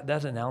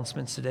 that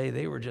announcements today,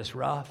 they were just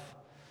rough.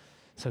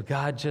 So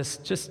God,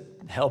 just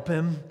help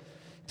him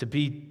to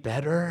be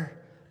better.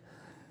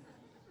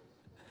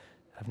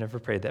 I've never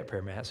prayed that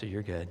prayer, Matt, so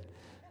you're good.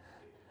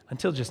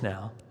 Until just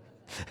now.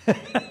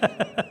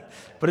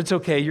 But it's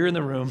okay, you're in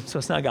the room, so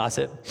it's not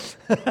gossip.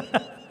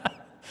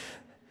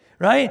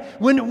 Right?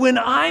 When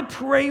I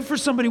pray for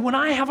somebody, when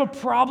I have a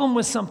problem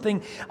with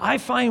something, I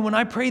find when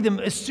I pray them,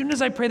 as soon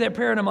as I pray that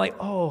prayer and I'm like,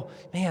 oh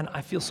man,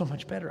 I feel so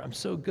much better. I'm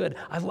so good.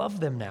 I love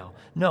them now.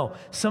 No,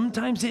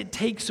 sometimes it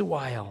takes a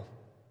while.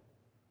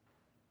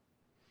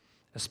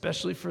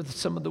 especially for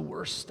some of the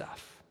worst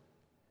stuff.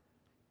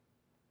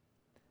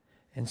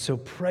 And so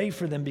pray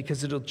for them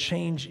because it'll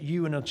change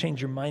you and it'll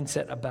change your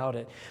mindset about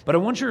it. But I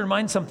want you to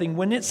remind something.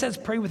 When it says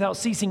pray without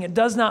ceasing, it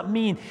does not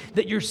mean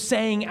that you're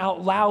saying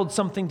out loud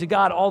something to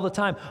God all the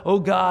time. Oh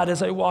God,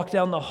 as I walk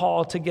down the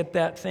hall to get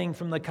that thing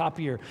from the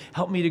copier,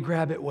 help me to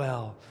grab it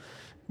well.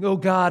 Oh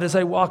God, as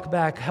I walk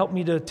back, help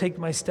me to take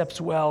my steps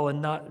well and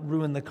not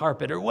ruin the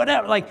carpet or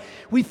whatever. Like,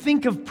 we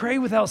think of pray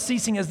without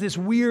ceasing as this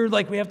weird,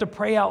 like we have to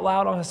pray out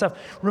loud on stuff.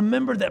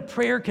 Remember that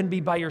prayer can be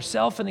by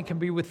yourself and it can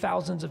be with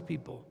thousands of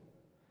people.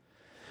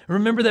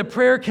 Remember that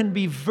prayer can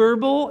be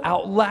verbal,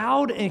 out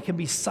loud, and it can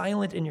be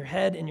silent in your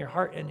head, in your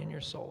heart, and in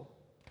your soul.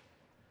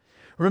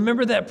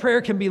 Remember that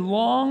prayer can be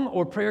long,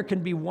 or prayer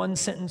can be one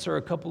sentence or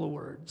a couple of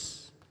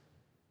words.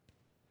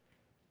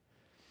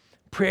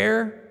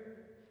 Prayer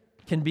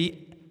can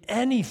be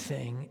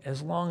anything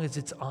as long as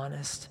it's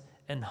honest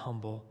and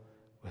humble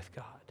with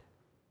God.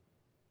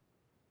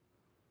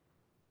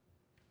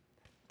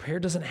 Prayer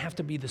doesn't have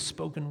to be the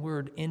spoken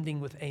word ending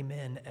with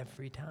amen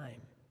every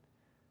time.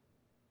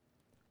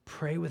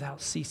 Pray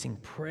without ceasing.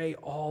 Pray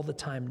all the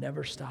time.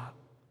 Never stop.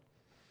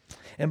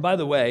 And by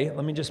the way,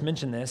 let me just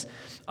mention this.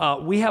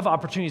 We have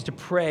opportunities to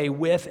pray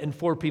with and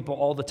for people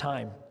all the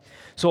time.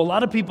 So a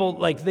lot of people,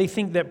 they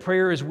think that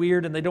prayer is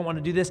weird and they don't want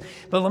to do this.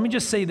 But let me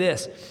just say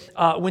this.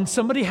 When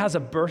somebody has a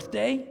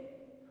birthday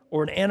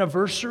or an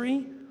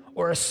anniversary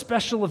or a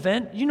special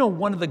event,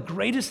 one of the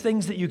greatest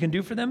things that you can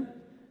do for them?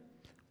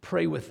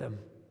 Pray with them.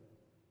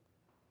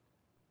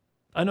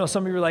 I know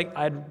some of you are like,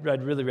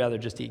 I'd really rather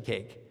just eat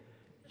cake.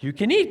 You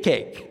can eat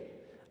cake.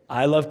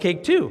 I love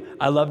cake too.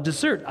 I love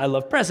dessert. I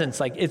love presents.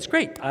 It's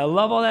great. I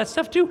love all that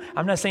stuff too.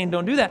 I'm not saying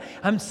don't do that.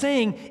 I'm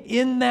saying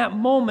in that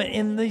moment,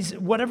 in these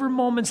whatever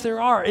moments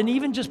there are, and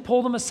even just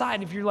pull them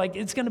aside if you're like,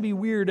 it's going to be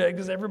weird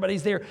because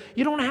everybody's there.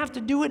 You don't have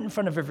to do it in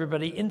front of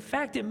everybody. In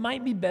fact, it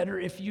might be better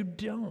if you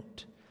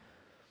don't.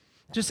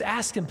 Just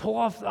ask and pull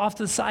off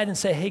to the side and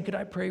say, hey, could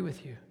I pray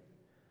with you?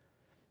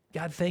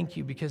 God, thank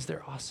you because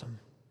they're awesome.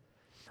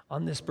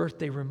 On this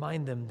birthday,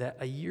 remind them that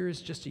a year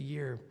is just a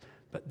year,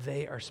 but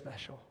they are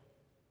special.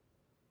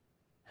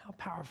 How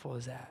powerful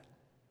is that?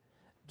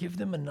 Give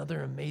them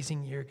another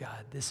amazing year,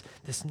 God. This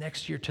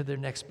next year to their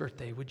next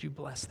birthday, would you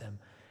bless them?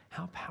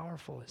 How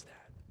powerful is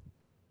that?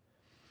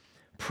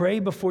 Pray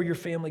before your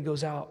family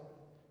goes out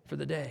for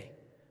the day.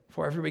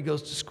 Before everybody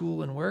goes to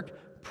school and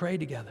work, pray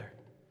together.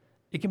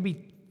 It can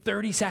be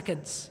 30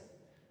 seconds.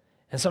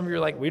 And some of you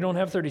are like, we don't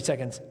have 30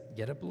 seconds.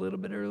 Get up a little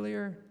bit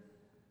earlier.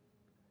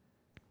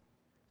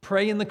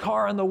 Pray in the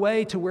car on the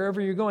way to wherever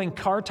you're going.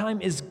 Car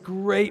time is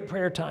great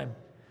prayer time.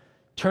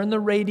 Turn the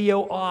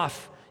radio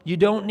off. You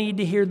don't need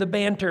to hear the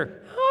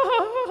banter.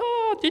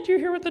 Did you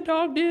hear what the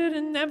dog did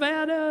in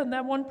Nevada and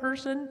that one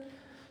person?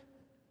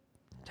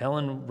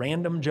 Telling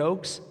random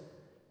jokes.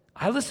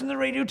 I listen to the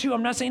radio too.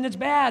 I'm not saying it's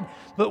bad.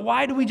 But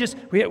why do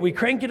we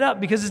crank it up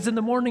because it's in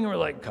the morning and we're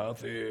like,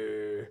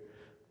 coffee,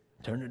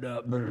 turn it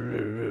up.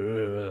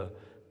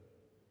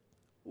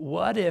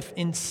 What if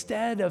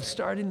instead of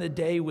starting the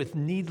day with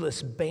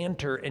needless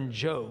banter and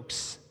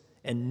jokes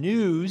and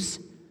news,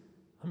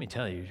 let me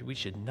tell you, we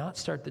should not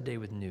start the day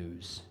with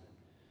news.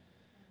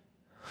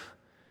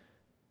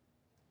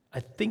 I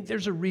think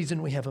there's a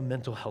reason we have a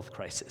mental health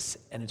crisis,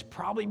 and it's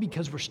probably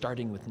because we're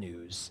starting with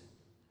news.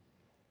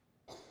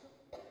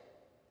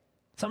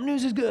 Some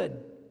news is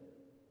good.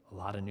 A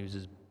lot of news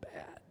is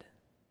bad.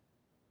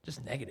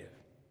 Just negative.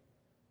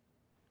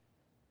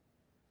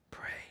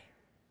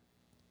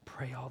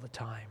 Pray all the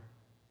time.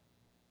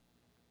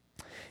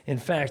 In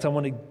fact, I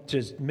want to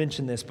just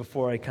mention this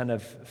before I kind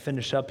of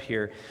finish up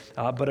here.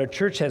 But our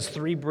church has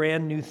 3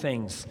 brand new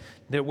things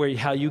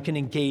how you can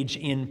engage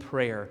in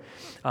prayer.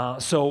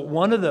 So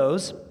one of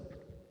those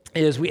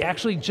is we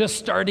actually just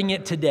starting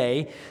it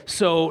today.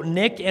 So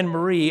Nick and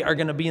Marie are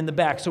going to be in the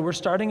back. So we're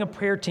starting a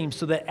prayer team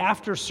so that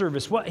after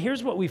service,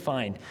 here's what we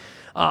find.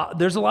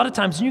 There's a lot of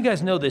times, and you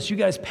guys know this, you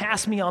guys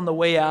pass me on the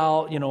way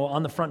out,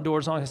 on the front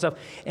doors, all that stuff.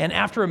 And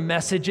after a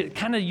message, it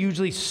kind of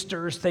usually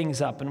stirs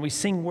things up. And we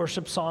sing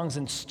worship songs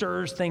and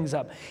stirs things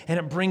up. And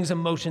it brings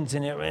emotions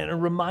in it. And it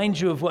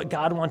reminds you of what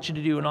God wants you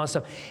to do and all that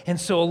stuff. And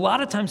so a lot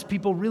of times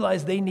people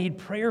realize they need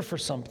prayer for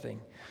something.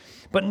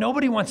 But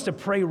nobody wants to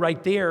pray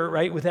right there,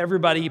 right, with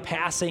everybody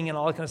passing and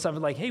all that kind of stuff.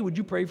 Like, hey, would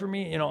you pray for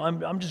me?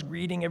 I'm just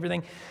greeting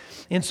everything.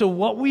 And so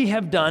what we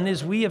have done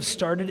is we have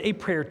started a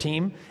prayer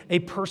team, a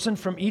person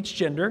from each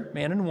gender,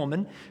 man and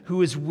woman,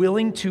 who is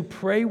willing to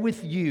pray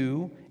with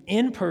you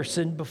in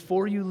person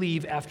before you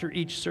leave after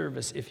each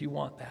service if you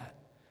want that.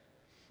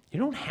 You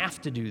don't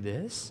have to do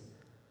this,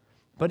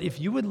 but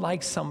if you would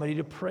like somebody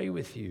to pray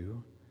with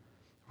you,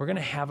 we're going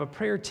to have a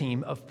prayer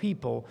team of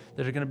people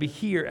that are going to be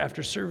here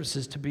after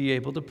services to be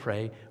able to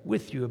pray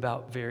with you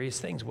about various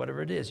things,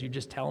 whatever it is. You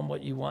just tell them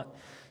what you want,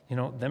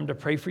 them to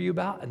pray for you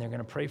about, and they're going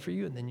to pray for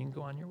you, and then you can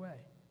go on your way.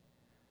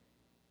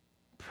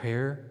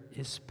 Prayer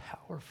is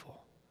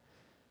powerful.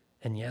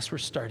 And yes, we're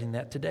starting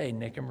that today.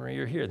 Nick and Marie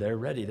are here. They're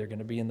ready. They're going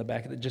to be in the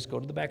back of just go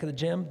to the back of the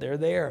gym. They're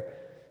there.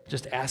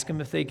 Just ask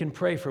them if they can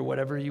pray for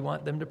whatever you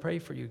want them to pray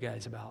for you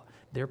guys about.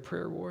 They're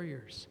prayer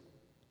warriors.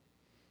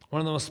 One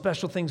of the most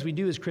special things we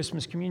do is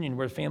Christmas communion,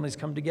 where families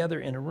come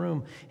together in a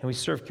room and we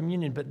serve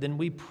communion, but then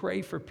we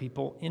pray for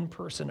people in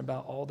person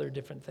about all their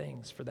different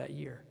things for that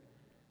year.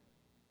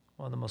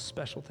 One of the most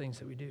special things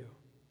that we do.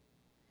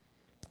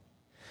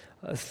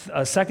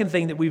 A second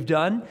thing that we've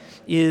done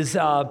is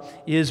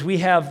we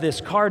have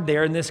this card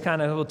there, and this kind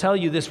of will tell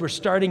you this. We're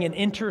starting an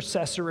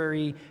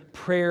intercessory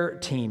prayer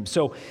team.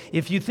 So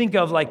if you think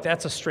of, like,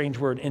 that's a strange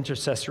word,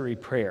 intercessory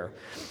prayer.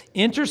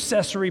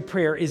 Intercessory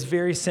prayer is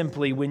very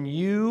simply when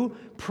you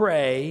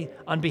pray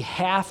on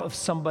behalf of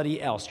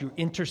somebody else. You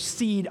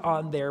intercede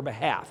on their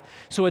behalf.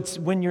 So it's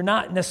when you're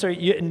not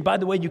necessarily, and by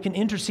the way, you can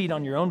intercede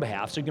on your own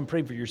behalf, so you can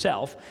pray for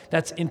yourself.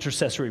 That's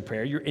intercessory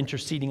prayer. You're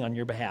interceding on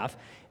your behalf.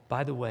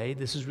 By the way,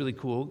 this is really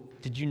cool.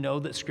 Did you know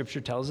that Scripture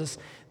tells us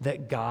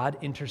that God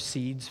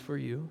intercedes for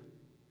you?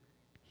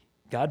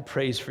 God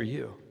prays for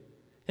you.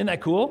 Isn't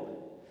that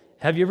cool?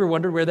 Have you ever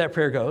wondered where that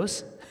prayer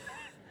goes?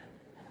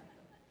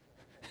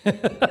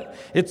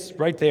 It's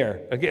right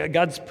there.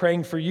 God's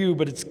praying for you,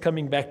 but it's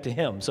coming back to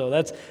him. So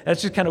that's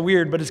just kind of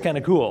weird, but it's kind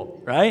of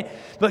cool, right?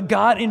 But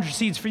God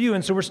intercedes for you,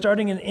 and so we're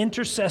starting an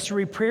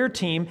intercessory prayer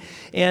team,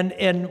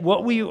 and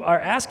what we are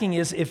asking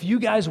is if you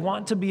guys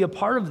want to be a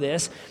part of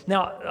this.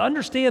 Now,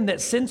 understand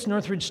that since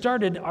Northridge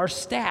started, our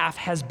staff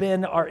has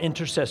been our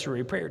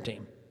intercessory prayer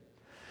team.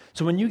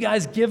 So when you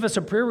guys give us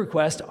a prayer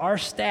request, our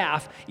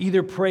staff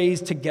either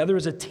prays together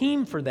as a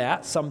team for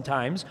that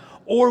sometimes,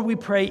 or we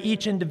pray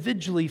each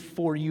individually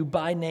for you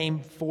by name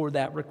for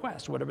that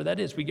request, whatever that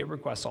is. We get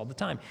requests all the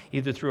time,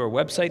 either through our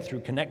website,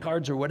 through Connect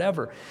cards, or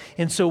whatever.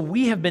 And so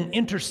we have been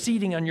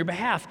interceding on your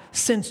behalf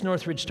since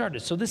Northridge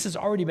started. So this has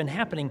already been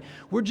happening.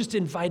 We're just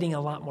inviting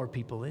a lot more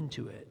people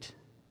into it.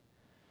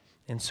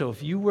 And so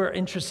if you were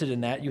interested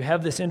in that, you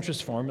have this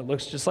interest form. It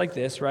looks just like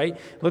this, right?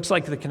 It looks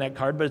like the Connect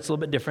card, but it's a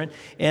little bit different.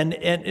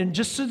 And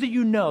just so that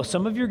you know,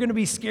 some of you are going to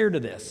be scared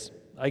of this.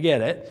 I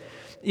get it.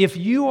 If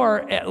you are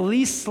at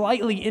least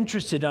slightly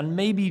interested on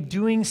maybe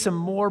doing some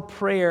more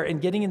prayer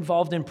and getting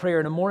involved in prayer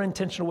in a more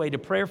intentional way to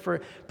pray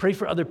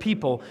for other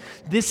people,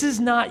 this is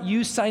not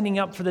you signing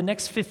up for the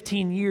next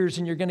 15 years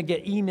and you're going to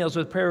get emails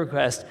with prayer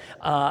requests,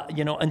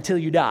 until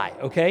you die,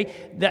 okay?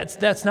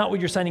 That's not what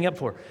you're signing up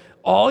for.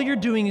 All you're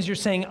doing is you're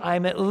saying,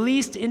 I'm at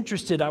least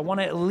interested. I want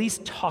to at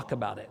least talk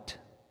about it.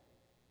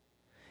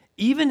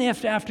 Even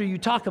if after you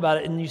talk about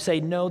it and you say,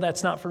 no,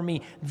 that's not for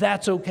me,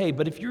 that's okay.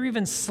 But if you're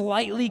even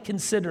slightly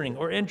considering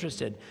or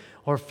interested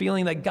or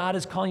feeling that God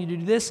is calling you to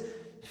do this,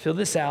 fill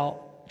this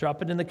out,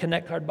 drop it in the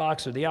Connect card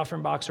box or the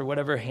offering box or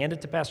whatever, hand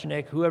it to Pastor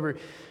Nick, whoever.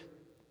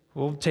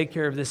 We'll take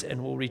care of this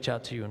and we'll reach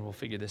out to you and we'll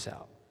figure this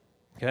out.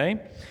 Okay?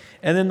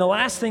 And then the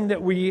last thing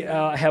that we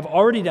have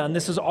already done,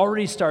 this has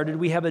already started,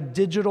 we have a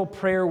digital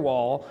prayer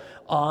wall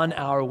on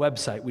our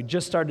website. We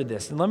just started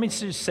this. And let me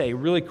just say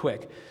really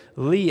quick,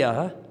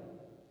 Leah,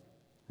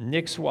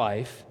 Nick's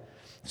wife,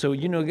 so we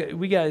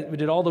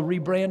did all the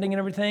rebranding and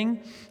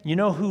everything. You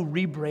know who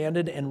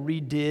rebranded and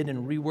redid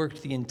and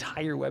reworked the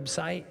entire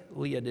website?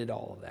 Leah did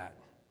all of that.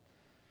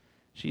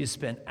 She has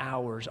spent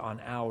hours on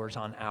hours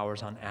on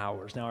hours on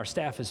hours. Now, our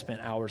staff has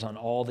spent hours on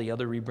all the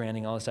other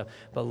rebranding, all that stuff,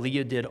 but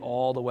Leah did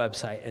all the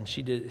website, and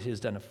she has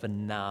done a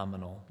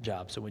phenomenal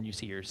job. So when you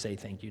see her, say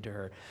thank you to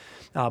her.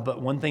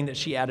 But one thing that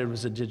she added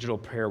was a digital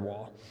prayer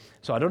wall.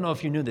 So I don't know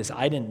if you knew this.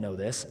 I didn't know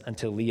this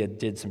until Leah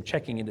did some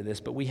checking into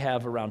this, but we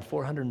have around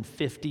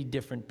 450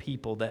 different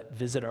people that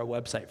visit our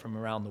website from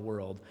around the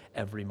world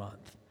every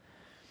month.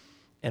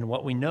 And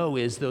what we know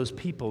is those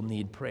people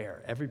need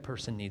prayer. Every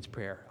person needs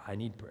prayer. I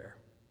need prayer.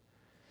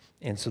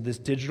 And so this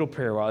digital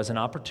prayer wall is an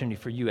opportunity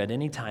for you at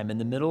any time in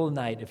the middle of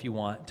the night, if you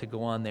want, to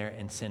go on there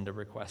and send a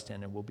request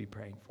in, and we'll be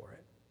praying for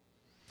it.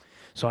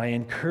 So I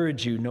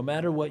encourage you, no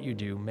matter what you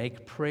do,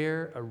 make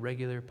prayer a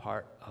regular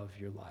part of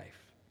your life.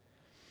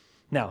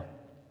 Now,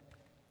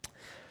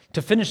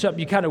 to finish up,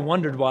 you kind of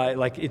wondered why,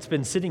 like, it's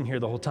been sitting here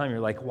the whole time. You're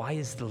like, why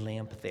is the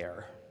lamp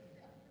there?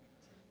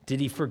 Did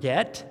he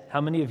forget?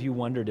 How many of you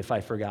wondered if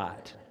I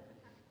forgot?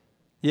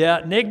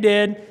 Yeah, Nick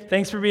did.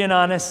 Thanks for being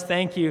honest.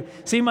 Thank you.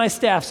 See, my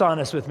staff's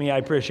honest with me. I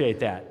appreciate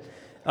that.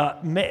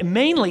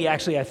 Mainly,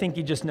 actually, I think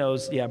he just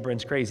knows,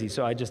 Brent's crazy,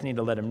 so I just need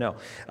to let him know.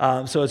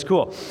 So it's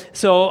cool.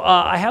 So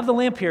I have the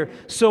lamp here.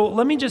 So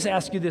let me just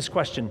ask you this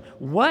question.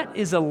 What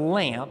is a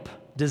lamp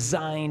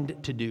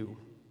designed to do?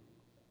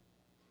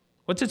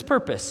 What's its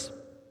purpose?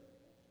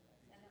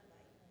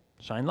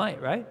 Shine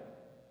light, right?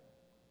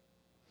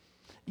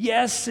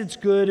 Yes, it's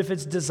good if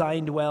it's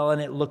designed well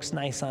and it looks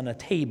nice on a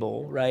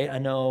table, right? I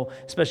know,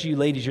 especially you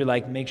ladies, you're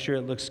like, make sure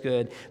it looks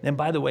good. And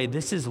by the way,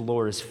 this is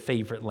Laura's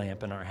favorite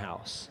lamp in our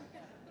house.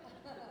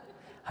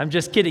 I'm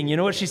just kidding. You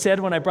know what she said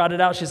when I brought it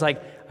out? She's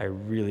like, I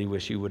really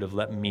wish you would have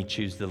let me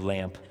choose the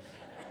lamp.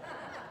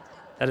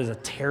 That is a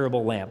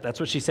terrible lamp. That's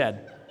what she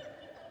said.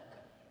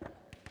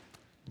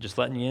 Just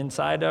letting you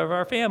inside of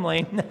our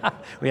family.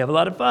 We have a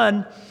lot of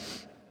fun.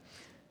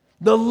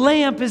 The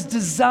lamp is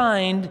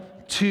designed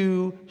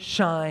to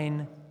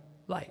shine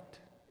light.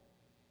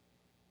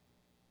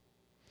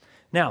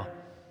 Now,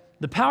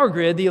 the power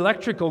grid, the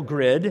electrical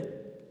grid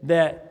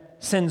that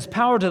sends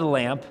power to the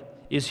lamp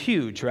is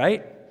huge,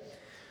 right?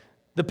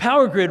 The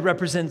power grid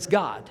represents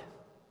God.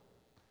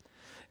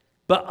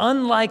 But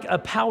unlike a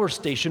power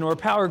station or a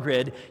power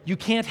grid, you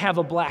can't have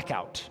a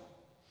blackout.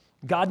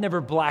 God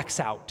never blacks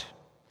out.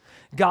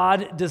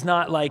 God does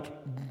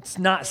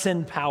not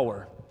send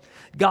power.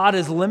 God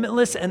is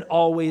limitless and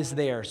always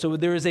there. So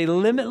there is a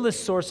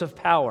limitless source of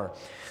power.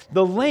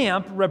 The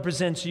lamp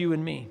represents you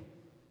and me,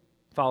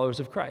 followers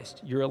of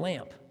Christ. You're a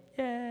lamp.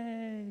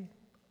 Yay.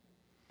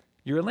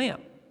 You're a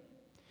lamp.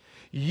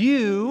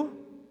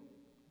 You,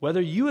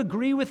 whether you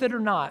agree with it or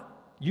not,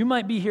 you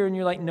might be here and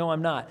you're like, no,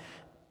 I'm not.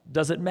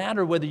 Doesn't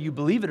matter whether you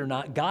believe it or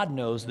not, God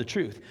knows the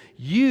truth.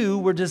 You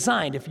were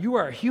designed, if you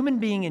are a human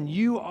being and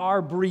you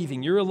are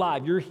breathing, you're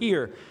alive, you're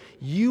here,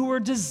 you were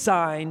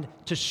designed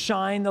to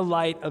shine the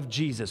light of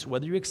Jesus.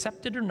 Whether you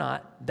accept it or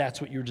not,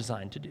 that's what you're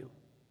designed to do.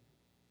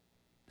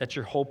 That's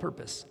your whole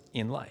purpose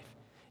in life,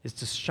 is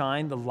to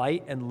shine the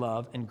light and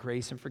love and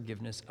grace and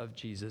forgiveness of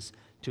Jesus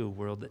to a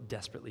world that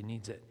desperately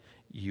needs it.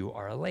 You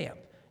are a lamp.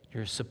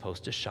 You're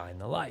supposed to shine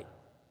the light.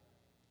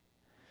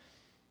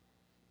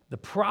 The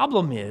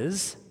problem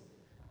is,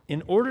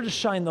 in order to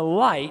shine the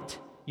light,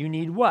 you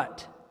need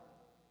what?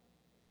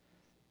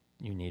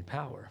 You need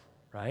power,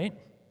 right?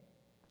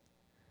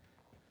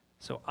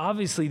 So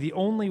obviously, the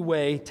only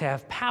way to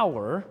have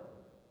power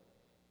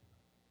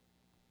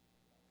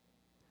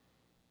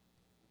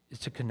is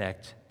to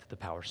connect to the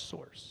power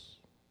source.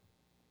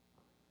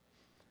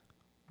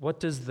 What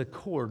does the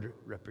cord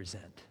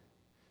represent?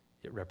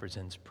 It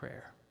represents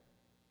prayer.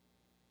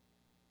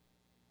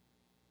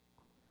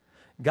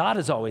 God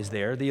is always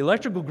there. The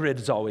electrical grid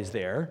is always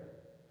there.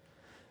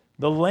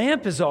 The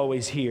lamp is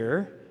always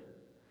here.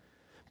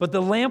 But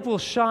the lamp will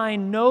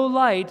shine no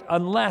light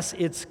unless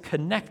it's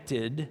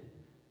connected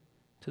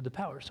to the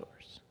power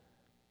source.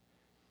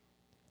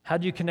 How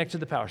do you connect to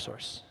the power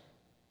source?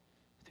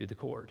 Through the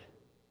cord,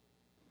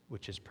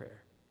 which is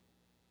prayer.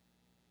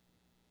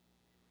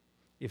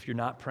 If you're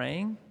not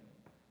praying,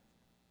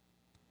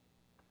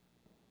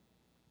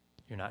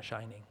 you're not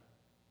shining.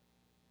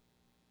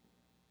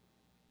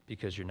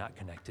 Because you're not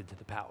connected to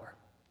the power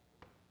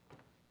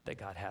that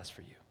God has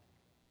for you.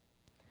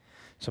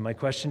 So my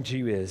question to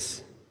you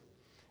is,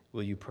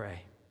 will you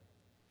pray?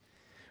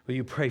 Will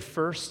you pray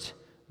first?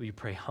 Will you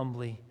pray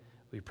humbly?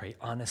 Will you pray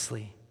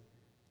honestly?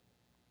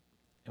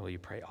 And will you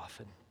pray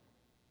often?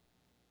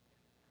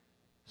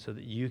 So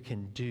that you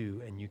can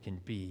do and you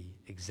can be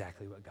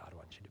exactly what God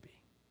wants you to be.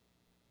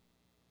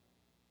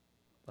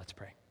 Let's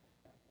pray.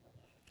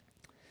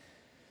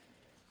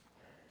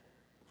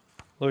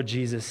 Lord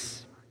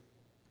Jesus,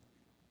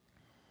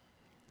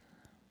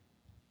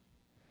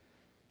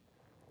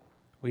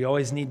 we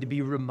always need to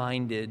be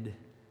reminded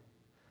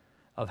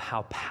of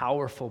how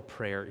powerful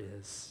prayer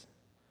is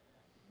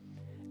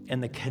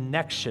and the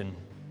connection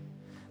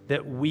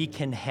that we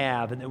can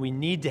have and that we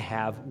need to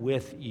have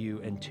with you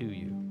and to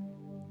you.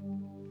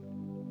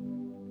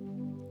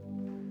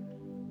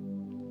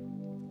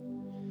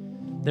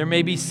 There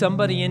may be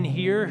somebody in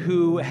here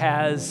who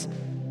has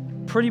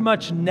pretty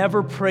much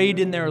never prayed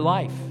in their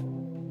life.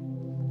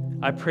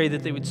 I pray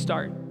that they would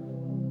start.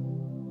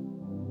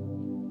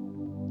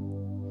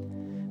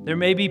 There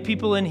may be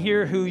people in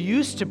here who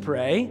used to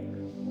pray,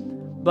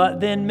 but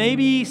then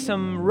maybe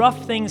some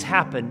rough things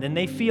happened and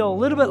they feel a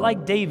little bit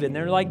like David.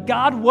 They're like,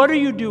 God, what are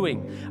you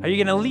doing? Are you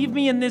going to leave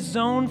me in this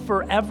zone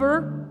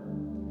forever?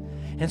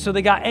 And so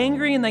they got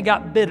angry and they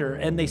got bitter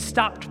and they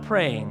stopped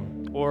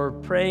praying, or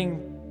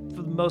praying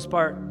for the most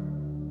part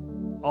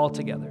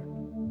altogether.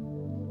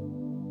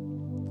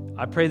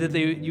 I pray that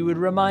you would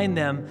remind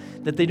them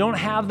that they don't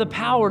have the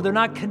power. They're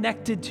not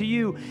connected to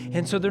you.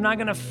 And so they're not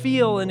going to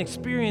feel and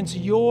experience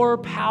your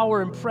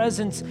power and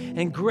presence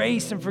and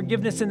grace and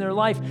forgiveness in their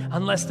life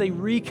unless they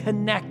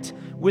reconnect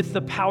with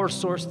the power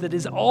source that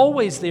is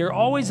always there,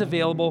 always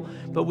available,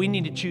 but we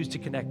need to choose to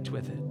connect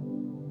with it.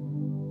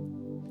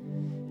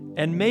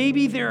 And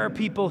maybe there are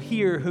people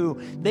here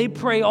who they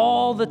pray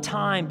all the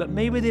time, but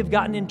maybe they've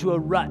gotten into a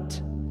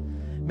rut.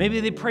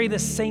 Maybe they pray the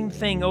same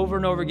thing over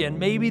and over again.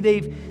 Maybe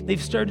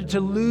they've started to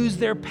lose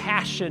their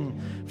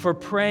passion for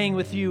praying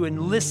with you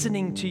and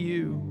listening to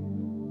you.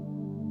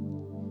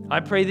 I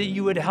pray that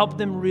you would help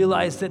them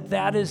realize that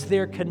that is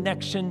their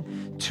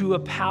connection to a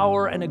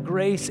power and a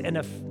grace and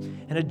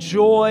a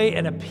joy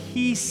and a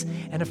peace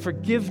and a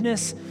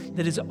forgiveness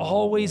that is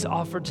always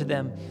offered to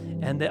them,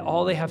 and that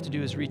all they have to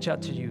do is reach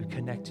out to you,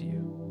 connect to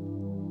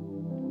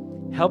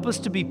you. Help us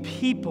to be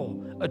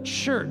people, a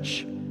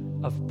church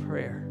of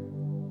prayer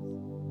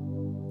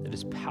that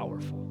is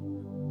powerful.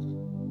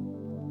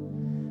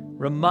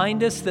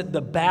 Remind us that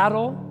the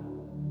battle,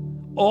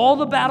 all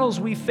the battles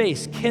we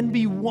face, can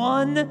be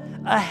won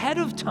ahead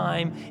of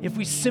time if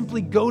we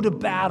simply go to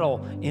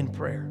battle in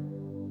prayer.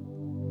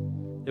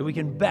 That we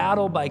can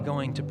battle by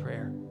going to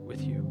prayer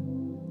with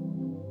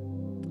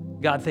you.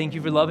 God, thank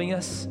you for loving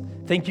us.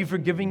 Thank you for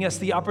giving us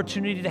the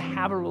opportunity to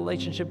have a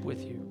relationship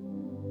with you.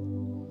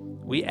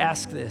 We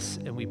ask this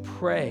and we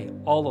pray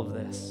all of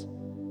this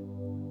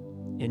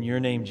in your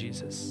name,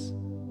 Jesus.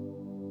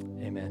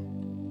 Amen.